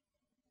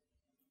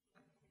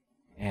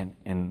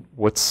 And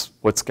what's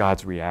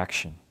God's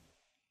reaction?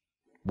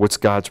 What's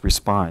God's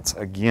response?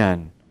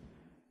 Again,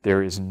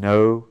 there is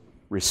no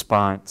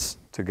response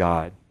to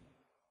God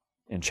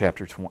in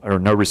chapter 20, or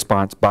no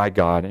response by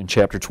God in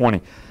chapter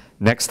 20.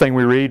 Next thing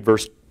we read,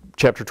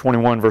 chapter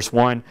 21, verse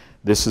 1,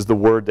 this is the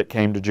word that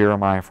came to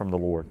Jeremiah from the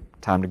Lord.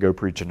 Time to go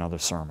preach another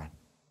sermon.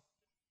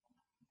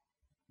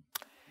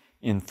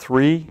 In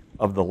 3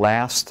 of the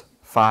last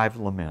 5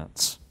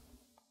 laments,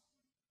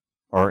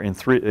 or in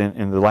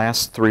the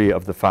last 3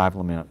 of the 5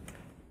 lament,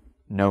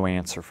 no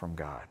answer from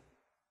God.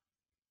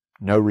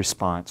 No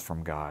response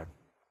from God.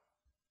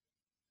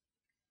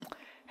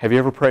 Have you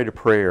ever prayed a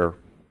prayer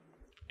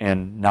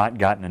and not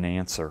gotten an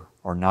answer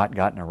or not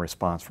gotten a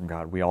response from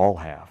God. We all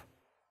have.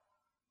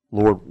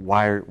 Lord,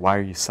 why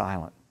are you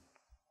silent?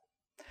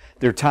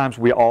 There are times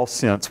we all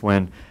sense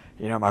when,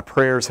 my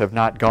prayers have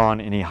not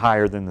gone any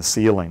higher than the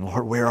ceiling.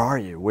 Lord, where are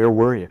you? Where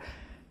were you?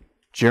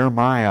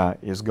 Jeremiah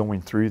is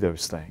going through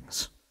those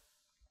things.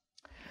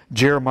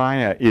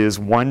 Jeremiah is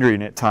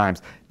wondering at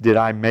times, did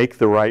I make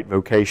the right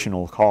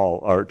vocational call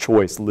or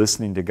choice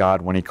listening to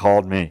God when He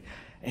called me?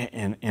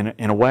 In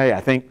a way,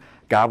 I think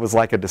God was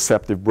like a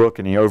deceptive brook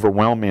and He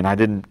overwhelmed me and I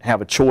didn't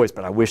have a choice,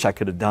 but I wish I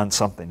could have done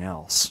something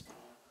else.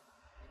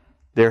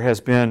 There has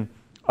been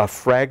a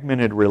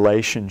fragmented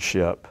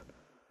relationship,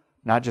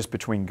 not just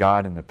between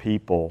God and the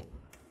people,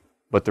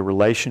 but the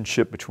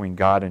relationship between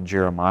God and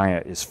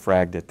Jeremiah is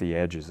fragged at the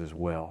edges as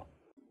well.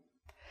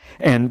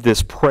 And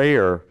this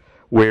prayer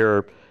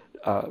where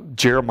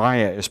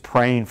Jeremiah is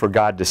praying for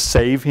God to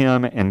save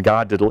him and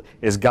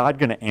is God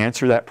going to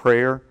answer that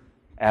prayer?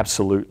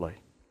 Absolutely.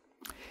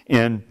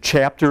 In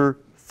chapter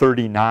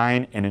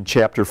 39 and in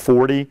chapter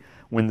 40,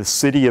 when the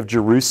city of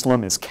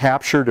Jerusalem is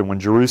captured and when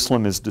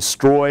Jerusalem is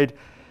destroyed,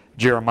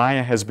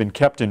 Jeremiah has been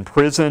kept in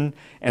prison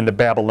and the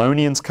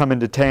Babylonians come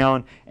into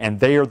town and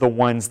they are the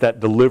ones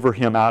that deliver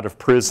him out of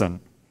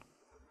prison.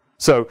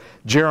 So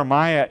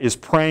Jeremiah is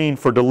praying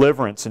for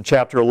deliverance in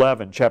chapter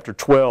 11, chapter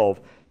 12,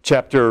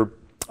 chapter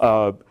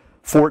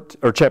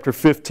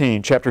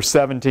 15, chapter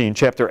 17,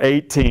 chapter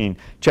 18,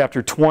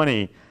 chapter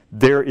 20.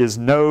 There is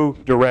no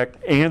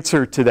direct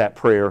answer to that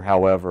prayer,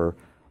 however,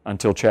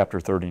 until chapter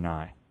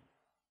 39.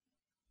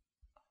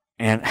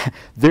 And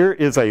there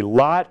is a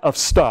lot of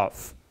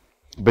stuff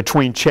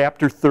between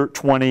chapter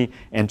 20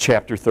 and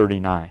chapter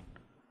 39.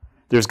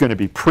 There's going to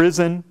be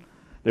prison,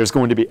 there's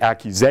going to be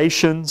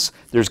accusations,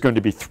 there's going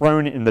to be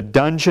thrown in the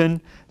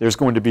dungeon, there's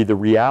going to be the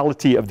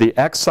reality of the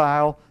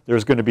exile,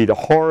 there's going to be the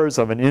horrors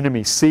of an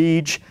enemy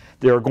siege,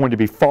 there are going to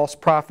be false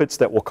prophets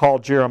that will call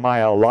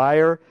Jeremiah a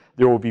liar,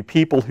 there will be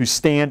people who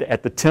stand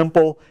at the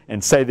temple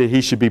and say that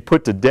he should be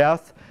put to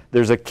death.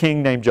 There's a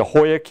king named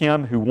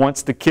Jehoiakim who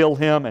wants to kill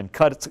him and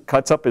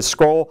cuts up his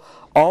scroll.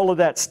 All of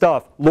that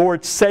stuff.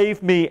 Lord,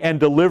 save me and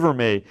deliver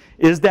me.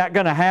 Is that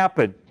going to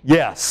happen?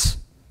 Yes.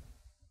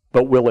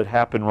 But will it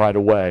happen right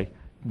away?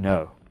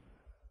 No.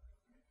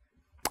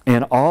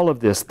 And all of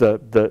this,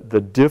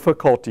 the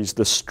difficulties,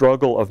 the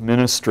struggle of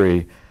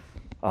ministry,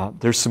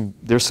 there's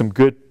some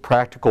good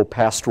practical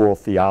pastoral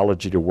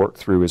theology to work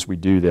through as we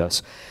do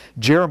this.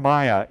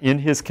 Jeremiah, in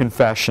his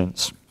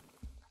confessions,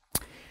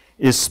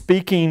 is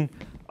speaking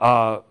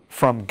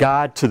from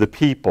God to the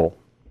people,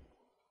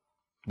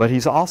 but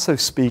he's also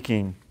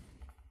speaking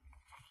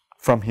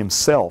from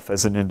himself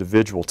as an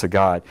individual to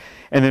God.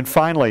 And then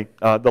finally,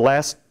 the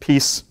last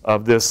piece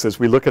of this as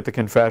we look at the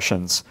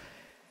confessions,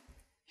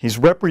 he's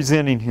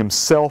representing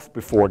himself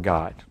before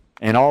God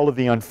and all of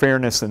the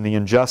unfairness and the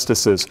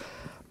injustices.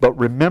 But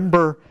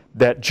remember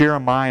that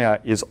Jeremiah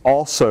is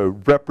also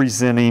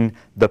representing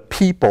the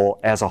people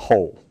as a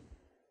whole.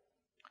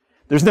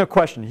 There's no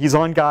question, he's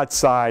on God's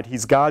side,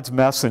 he's God's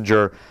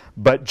messenger,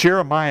 but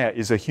Jeremiah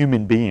is a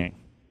human being.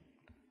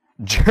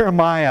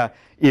 Jeremiah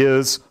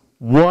is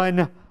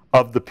one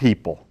of the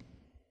people.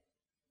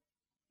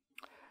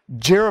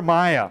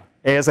 Jeremiah,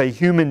 as a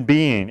human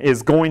being,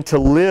 is going to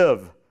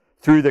live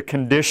through the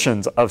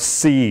conditions of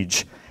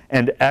siege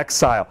and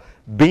exile.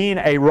 Being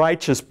a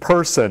righteous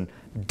person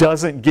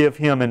doesn't give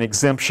him an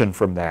exemption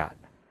from that.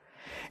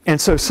 And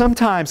so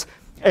sometimes,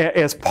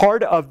 as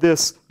part of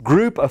this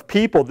group of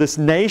people, this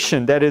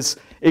nation that is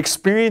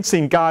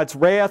experiencing God's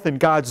wrath and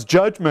God's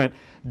judgment,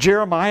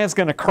 Jeremiah is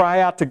going to cry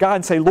out to God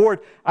and say, Lord,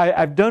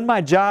 I've done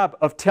my job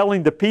of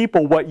telling the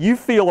people what you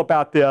feel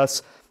about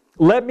this.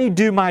 Let me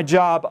do my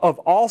job of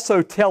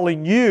also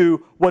telling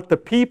you what the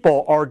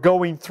people are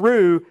going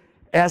through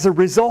as a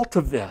result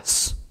of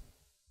this.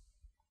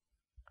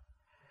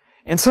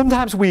 And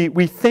sometimes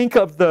we think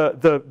of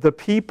the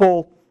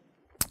people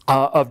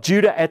of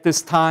Judah at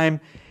this time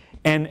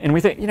and we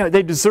think,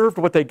 they deserved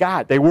what they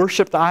got. They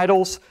worshipped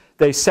idols.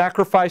 They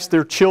sacrificed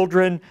their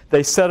children.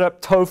 They set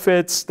up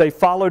Tophets. They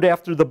followed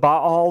after the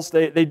Baals.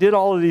 They did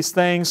all of these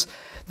things.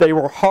 They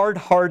were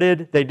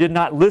hard-hearted. They did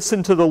not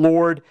listen to the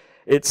Lord.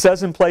 It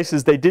says in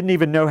places they didn't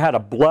even know how to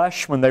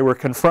blush when they were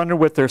confronted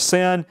with their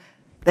sin.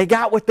 They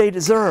got what they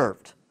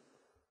deserved.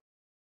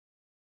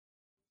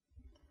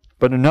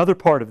 But another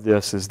part of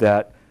this is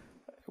that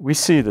we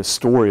see the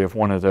story of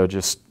one of the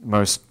just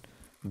most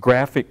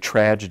graphic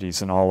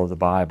tragedies in all of the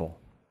Bible.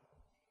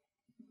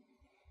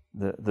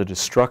 The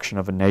destruction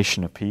of a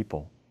nation of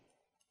people.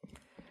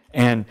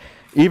 And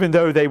even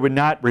though they would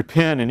not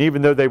repent and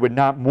even though they would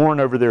not mourn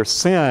over their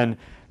sin,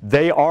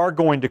 they are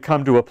going to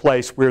come to a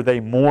place where they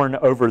mourn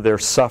over their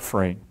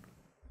suffering.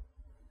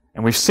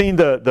 And we've seen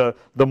the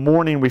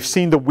mourning, we've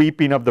seen the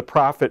weeping of the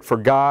prophet for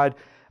God.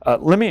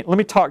 Let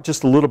me talk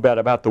just a little bit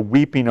about the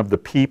weeping of the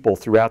people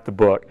throughout the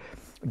book.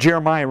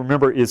 Jeremiah,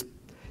 remember, is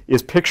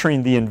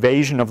picturing the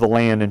invasion of the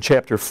land in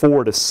chapter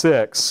 4 to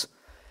 6.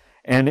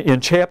 And in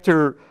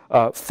chapter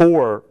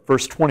 4,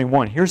 verse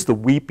 21, here's the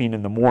weeping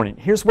in the morning.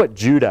 Here's what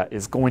Judah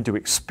is going to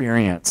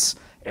experience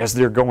as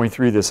they're going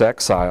through this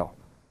exile.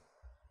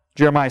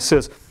 Jeremiah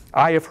says,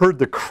 I have heard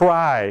the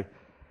cry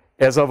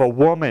as of a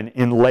woman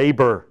in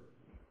labor,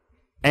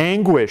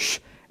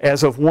 anguish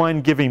as of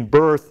one giving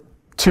birth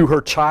to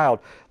her child,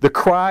 the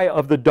cry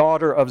of the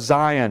daughter of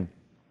Zion,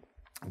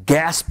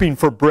 gasping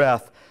for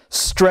breath,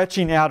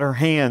 stretching out her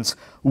hands.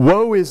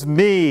 Woe is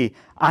me,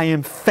 I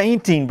am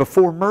fainting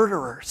before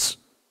murderers.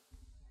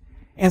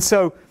 And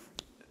so,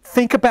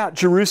 think about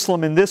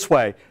Jerusalem in this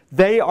way.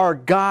 They are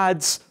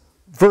God's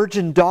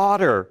virgin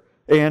daughter,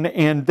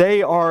 and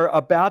they are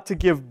about to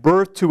give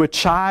birth to a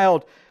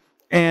child,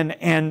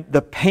 and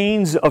the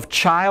pains of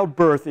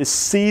childbirth is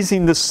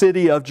seizing the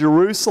city of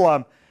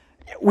Jerusalem.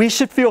 We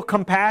should feel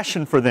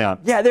compassion for them.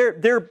 Yeah,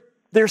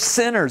 they're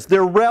sinners,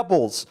 they're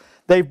rebels,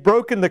 they've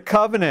broken the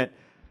covenant,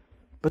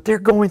 but they're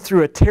going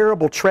through a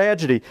terrible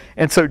tragedy.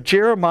 And so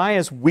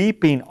Jeremiah's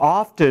weeping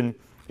often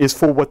is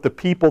for what the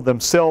people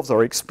themselves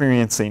are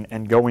experiencing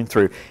and going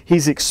through.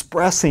 He's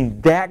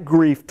expressing that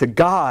grief to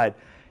God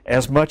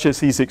as much as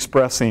he's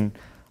expressing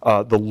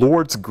the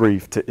Lord's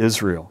grief to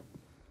Israel.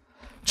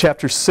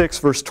 Chapter 6,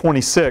 verse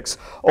 26,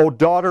 O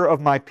daughter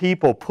of my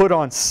people, put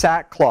on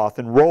sackcloth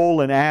and roll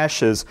in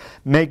ashes.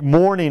 Make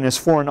mourning as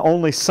for an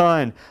only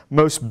son,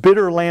 most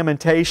bitter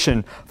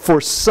lamentation,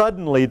 for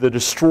suddenly the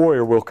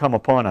destroyer will come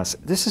upon us.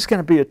 This is going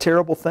to be a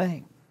terrible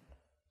thing.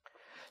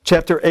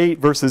 Chapter 8,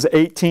 verses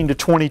 18 to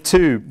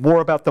 22,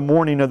 more about the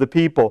mourning of the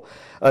people.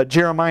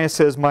 Jeremiah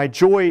says, My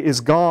joy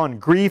is gone,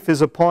 grief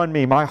is upon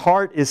me, my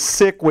heart is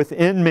sick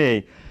within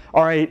me.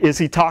 All right, is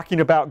he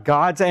talking about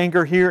God's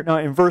anger here? No,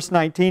 in verse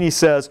 19 he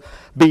says,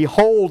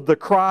 Behold the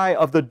cry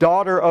of the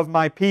daughter of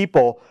my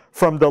people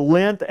from the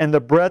length and the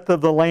breadth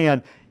of the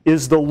land.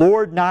 Is the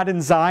Lord not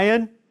in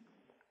Zion?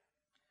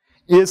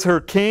 Is her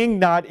king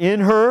not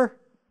in her?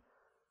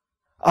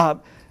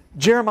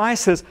 Jeremiah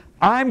says,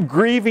 I'm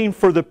grieving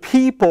for the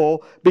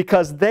people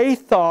because they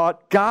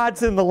thought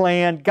God's in the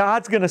land,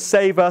 God's going to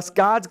save us,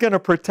 God's going to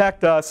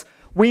protect us.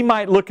 We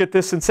might look at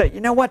this and say,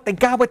 you know what, they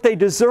got what they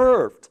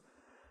deserved.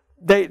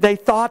 They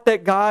thought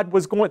that God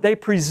was going, they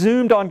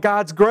presumed on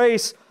God's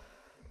grace.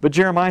 But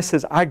Jeremiah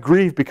says, I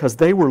grieve because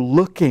they were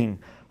looking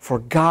for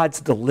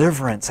God's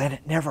deliverance and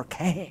it never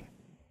came.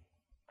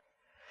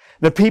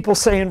 The people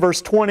say in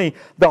verse 20,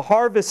 the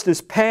harvest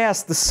is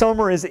past, the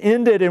summer is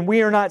ended, and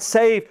we are not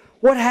saved.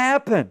 What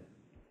happened?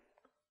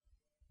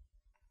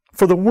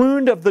 For the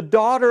wound of the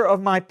daughter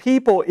of my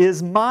people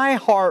is my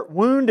heart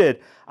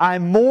wounded. I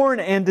mourn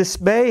and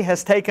dismay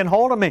has taken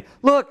hold of me.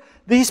 Look,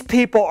 these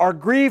people are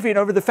grieving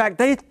over the fact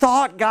they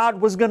thought God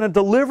was going to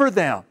deliver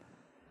them.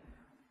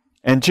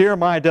 And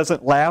Jeremiah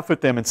doesn't laugh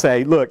at them and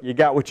say, look, you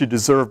got what you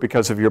deserve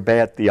because of your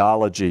bad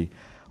theology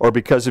or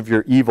because of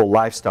your evil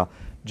lifestyle.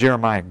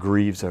 Jeremiah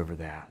grieves over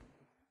that.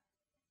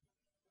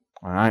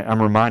 All right?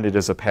 I'm reminded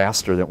as a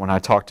pastor that when I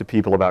talk to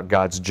people about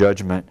God's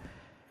judgment,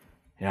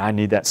 I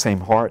need that same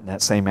heart and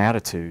that same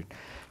attitude.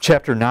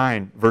 Chapter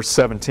 9, verse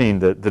 17,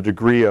 the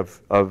degree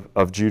of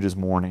Judah's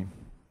mourning.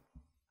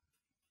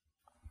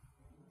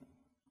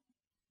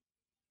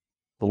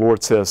 The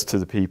Lord says to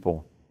the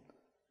people,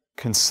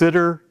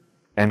 Consider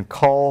and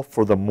call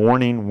for the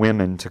mourning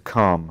women to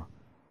come.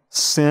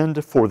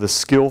 Send for the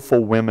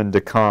skillful women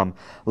to come.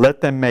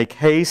 Let them make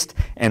haste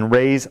and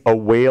raise a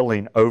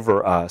wailing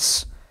over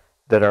us,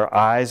 that our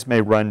eyes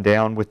may run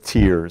down with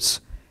tears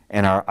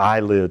and our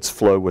eyelids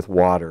flow with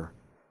water.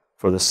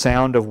 For the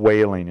sound of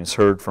wailing is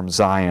heard from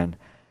Zion.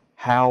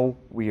 How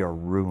we are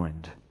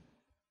ruined.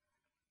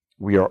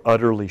 We are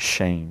utterly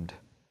shamed.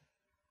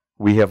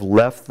 We have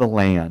left the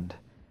land,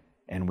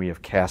 and we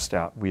have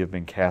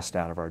been cast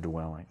out of our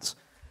dwellings.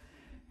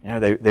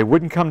 They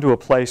wouldn't come to a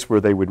place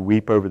where they would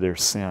weep over their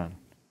sin.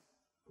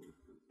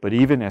 But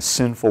even as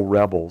sinful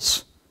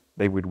rebels,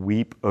 they would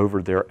weep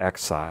over their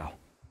exile.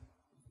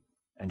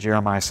 And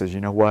Jeremiah says, you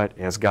know what?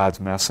 As God's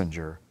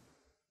messenger,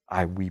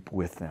 I weep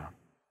with them.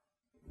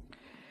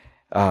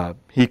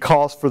 He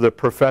calls for the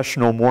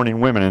professional mourning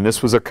women, and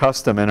this was a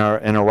custom in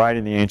our writing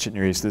in the ancient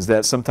Near East, is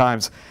that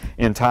sometimes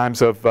in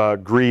times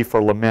of grief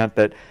or lament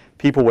that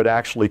people would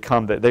actually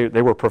come, that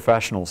they were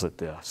professionals at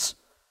this.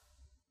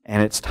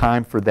 And it's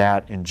time for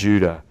that in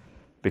Judah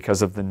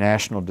because of the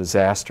national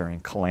disaster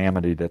and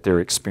calamity that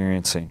they're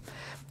experiencing.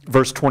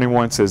 Verse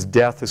 21 says,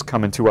 Death has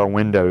come into our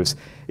windows.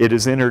 It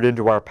has entered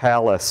into our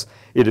palace.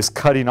 It is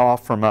cutting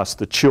off from us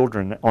the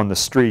children on the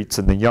streets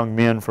and the young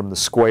men from the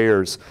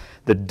squares.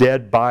 The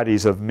dead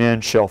bodies of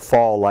men shall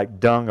fall like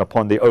dung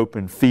upon the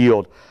open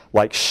field,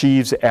 like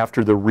sheaves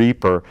after the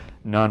reaper.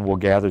 None will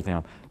gather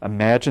them.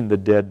 Imagine the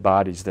dead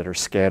bodies that are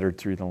scattered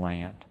through the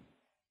land.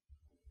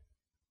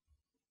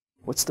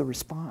 What's the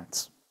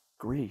response?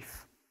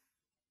 Grief.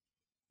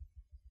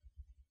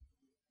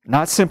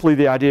 Not simply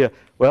the idea,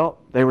 well,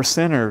 they were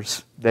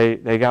sinners, they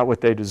got what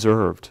they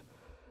deserved.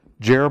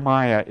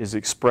 Jeremiah is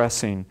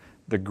expressing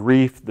the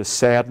grief, the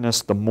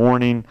sadness, the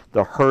mourning,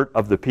 the hurt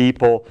of the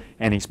people,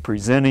 and he's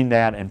presenting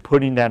that and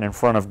putting that in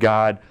front of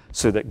God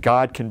so that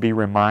God can be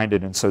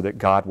reminded and so that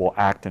God will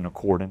act in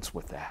accordance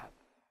with that.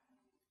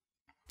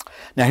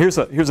 Now here's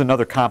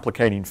another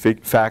complicating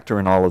factor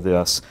in all of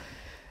this.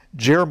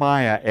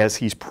 Jeremiah, as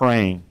he's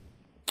praying,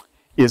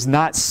 is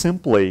not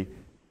simply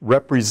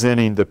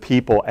representing the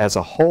people as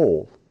a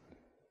whole.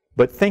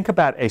 But think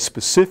about a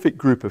specific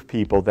group of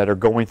people that are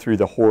going through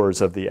the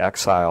horrors of the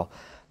exile.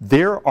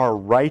 There are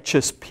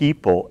righteous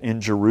people in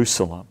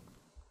Jerusalem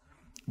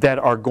that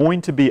are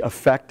going to be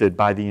affected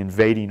by the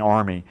invading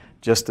army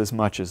just as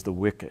much as the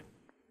wicked.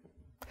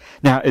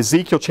 Now,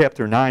 Ezekiel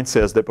chapter 9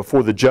 says that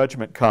before the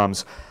judgment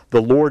comes,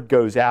 the Lord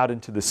goes out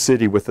into the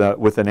city with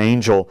an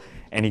angel,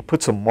 and He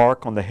puts a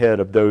mark on the head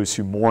of those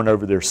who mourn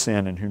over their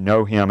sin and who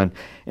know Him. And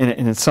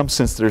in some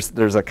sense,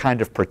 there's a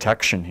kind of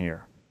protection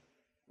here.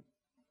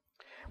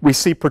 We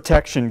see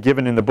protection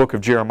given in the book of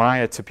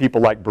Jeremiah to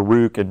people like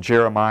Baruch and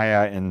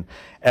Jeremiah and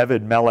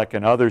Ebed-Melech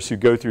and others who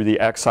go through the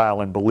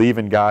exile and believe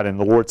in God, and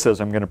the Lord says,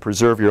 I'm going to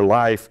preserve your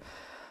life.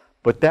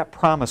 But that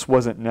promise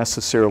wasn't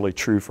necessarily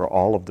true for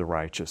all of the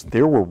righteous.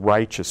 There were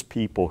righteous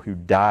people who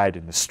died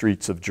in the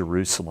streets of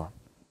Jerusalem.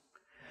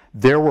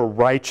 There were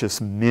righteous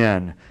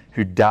men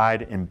who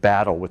died in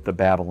battle with the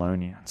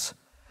Babylonians.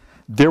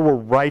 There were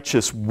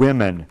righteous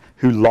women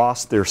who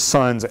lost their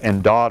sons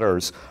and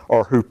daughters,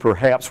 or who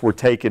perhaps were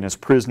taken as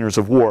prisoners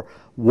of war.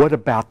 What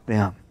about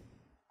them?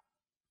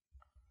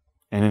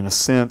 And in a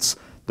sense,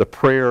 the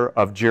prayer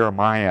of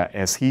Jeremiah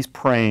as he's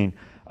praying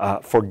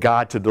for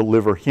God to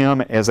deliver him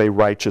as a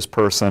righteous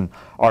person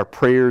are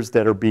prayers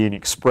that are being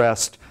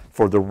expressed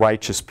for the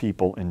righteous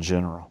people in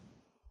general.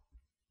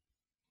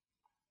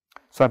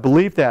 So I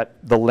believe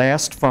that the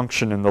last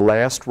function and the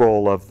last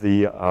role of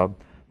the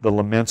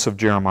laments of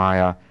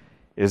Jeremiah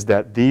is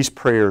that these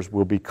prayers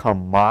will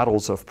become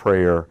models of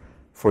prayer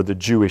for the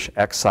Jewish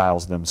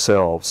exiles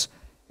themselves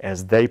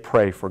as they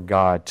pray for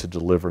God to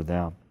deliver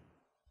them.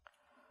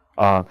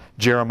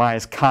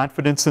 Jeremiah's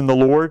confidence in the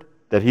Lord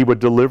that He would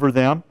deliver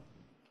them,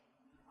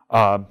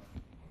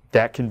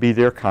 that can be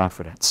their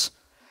confidence.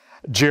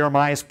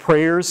 Jeremiah's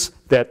prayers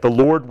that the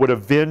Lord would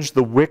avenge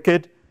the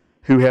wicked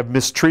who have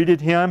mistreated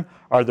him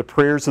are the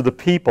prayers of the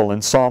people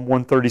in Psalm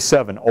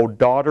 137. O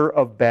daughter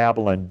of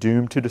Babylon,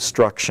 doomed to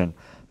destruction,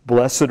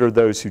 blessed are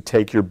those who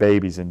take your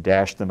babies and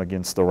dash them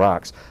against the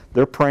rocks.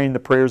 They're praying the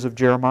prayers of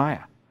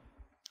Jeremiah.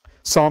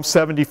 Psalm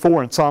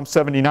 74 and Psalm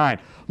 79.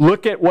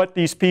 Look at what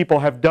these people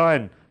have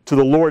done to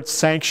the Lord's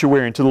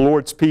sanctuary and to the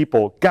Lord's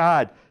people.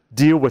 God,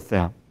 deal with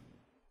them.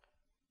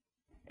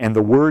 And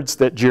the words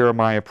that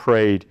Jeremiah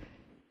prayed,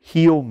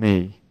 heal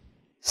me,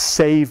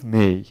 save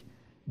me,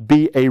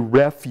 be a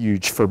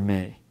refuge for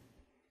me,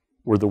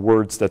 were the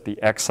words that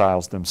the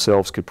exiles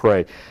themselves could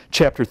pray.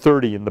 Chapter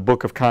 30 in the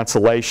book of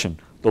Consolation,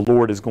 the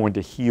Lord is going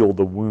to heal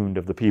the wound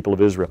of the people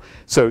of Israel.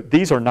 So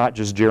these are not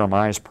just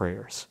Jeremiah's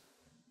prayers.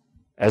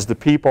 As the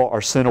people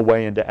are sent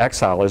away into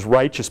exile, as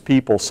righteous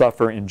people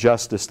suffer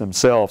injustice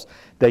themselves,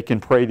 they can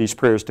pray these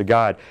prayers to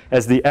God.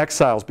 As the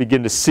exiles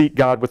begin to seek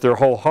God with their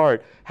whole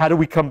heart, how do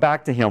we come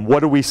back to Him? What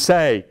do we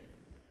say?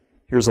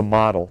 Here's a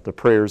model, the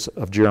prayers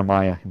of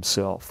Jeremiah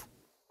himself.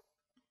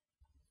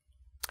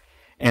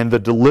 And the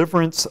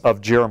deliverance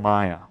of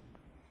Jeremiah,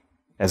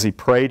 as he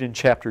prayed in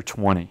chapter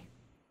 20,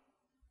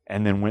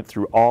 and then went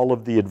through all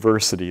of the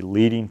adversity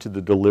leading to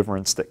the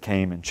deliverance that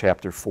came in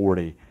chapter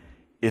 40,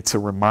 it's a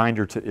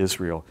reminder to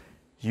Israel,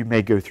 you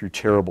may go through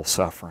terrible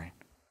suffering,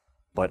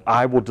 but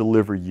I will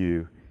deliver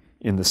you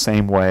in the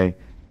same way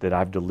that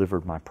I've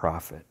delivered my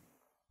prophet.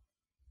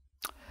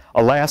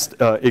 A last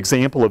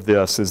example of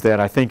this is that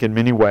I think in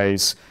many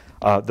ways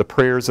the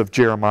prayers of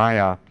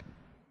Jeremiah,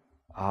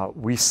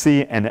 we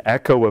see an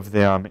echo of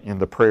them in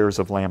the prayers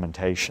of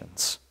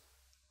Lamentations.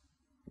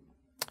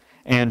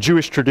 And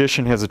Jewish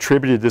tradition has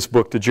attributed this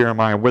book to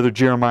Jeremiah. Whether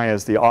Jeremiah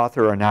is the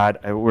author or not,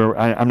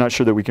 I'm not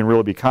sure that we can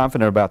really be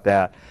confident about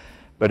that.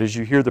 But as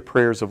you hear the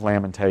prayers of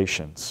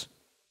Lamentations,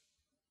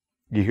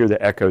 you hear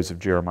the echoes of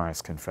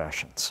Jeremiah's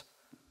confessions.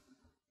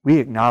 We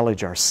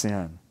acknowledge our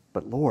sin,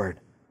 but Lord,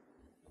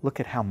 look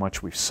at how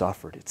much we've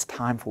suffered. It's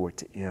time for it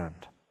to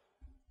end.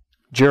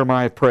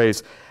 Jeremiah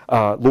prays,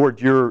 Lord,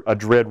 you're a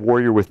dread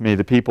warrior with me.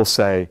 The people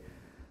say,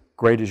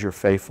 great is your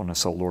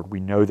faithfulness, O Lord.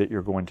 We know that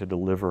you're going to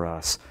deliver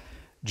us.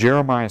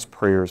 Jeremiah's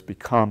prayers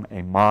become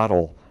a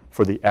model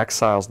for the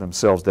exiles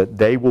themselves, that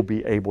they will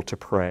be able to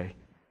pray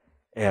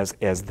as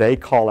they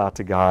call out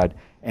to God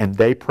and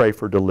they pray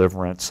for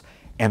deliverance.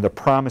 And the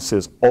promise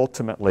is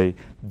ultimately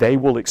they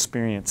will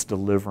experience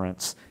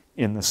deliverance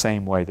in the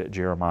same way that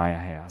Jeremiah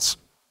has.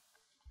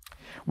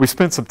 We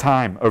spent some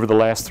time over the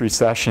last 3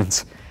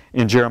 sessions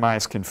in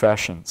Jeremiah's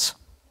confessions,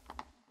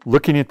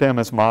 looking at them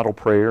as model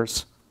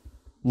prayers,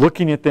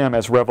 looking at them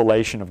as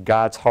revelation of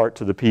God's heart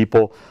to the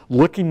people,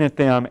 looking at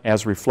them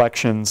as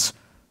reflections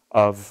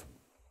of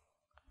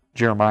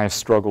Jeremiah's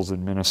struggles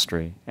in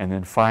ministry, and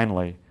then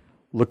finally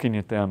looking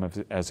at them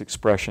as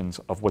expressions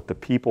of what the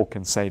people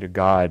can say to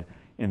God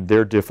in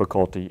their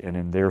difficulty and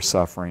in their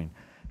suffering.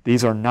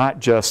 These are not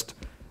just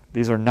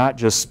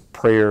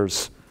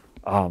prayers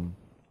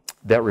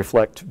that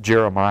reflect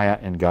Jeremiah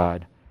and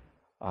God.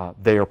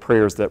 They are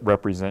prayers that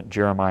represent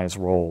Jeremiah's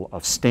role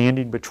of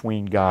standing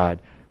between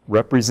God,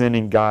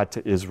 representing God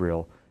to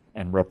Israel,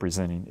 and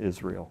representing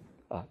Israel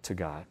to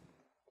God.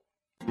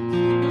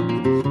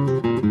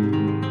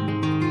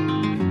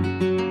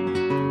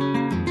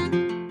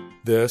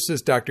 This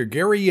is Dr.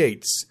 Gary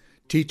Yates,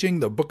 teaching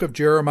the book of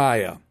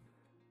Jeremiah.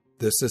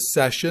 This is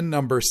session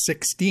number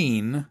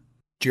 16,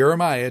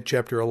 Jeremiah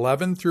chapter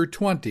 11 through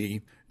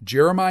 20,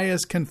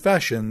 Jeremiah's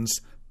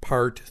Confessions,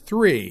 Part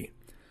 3,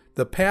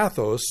 the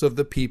Pathos of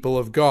the People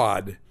of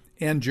God,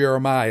 and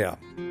Jeremiah.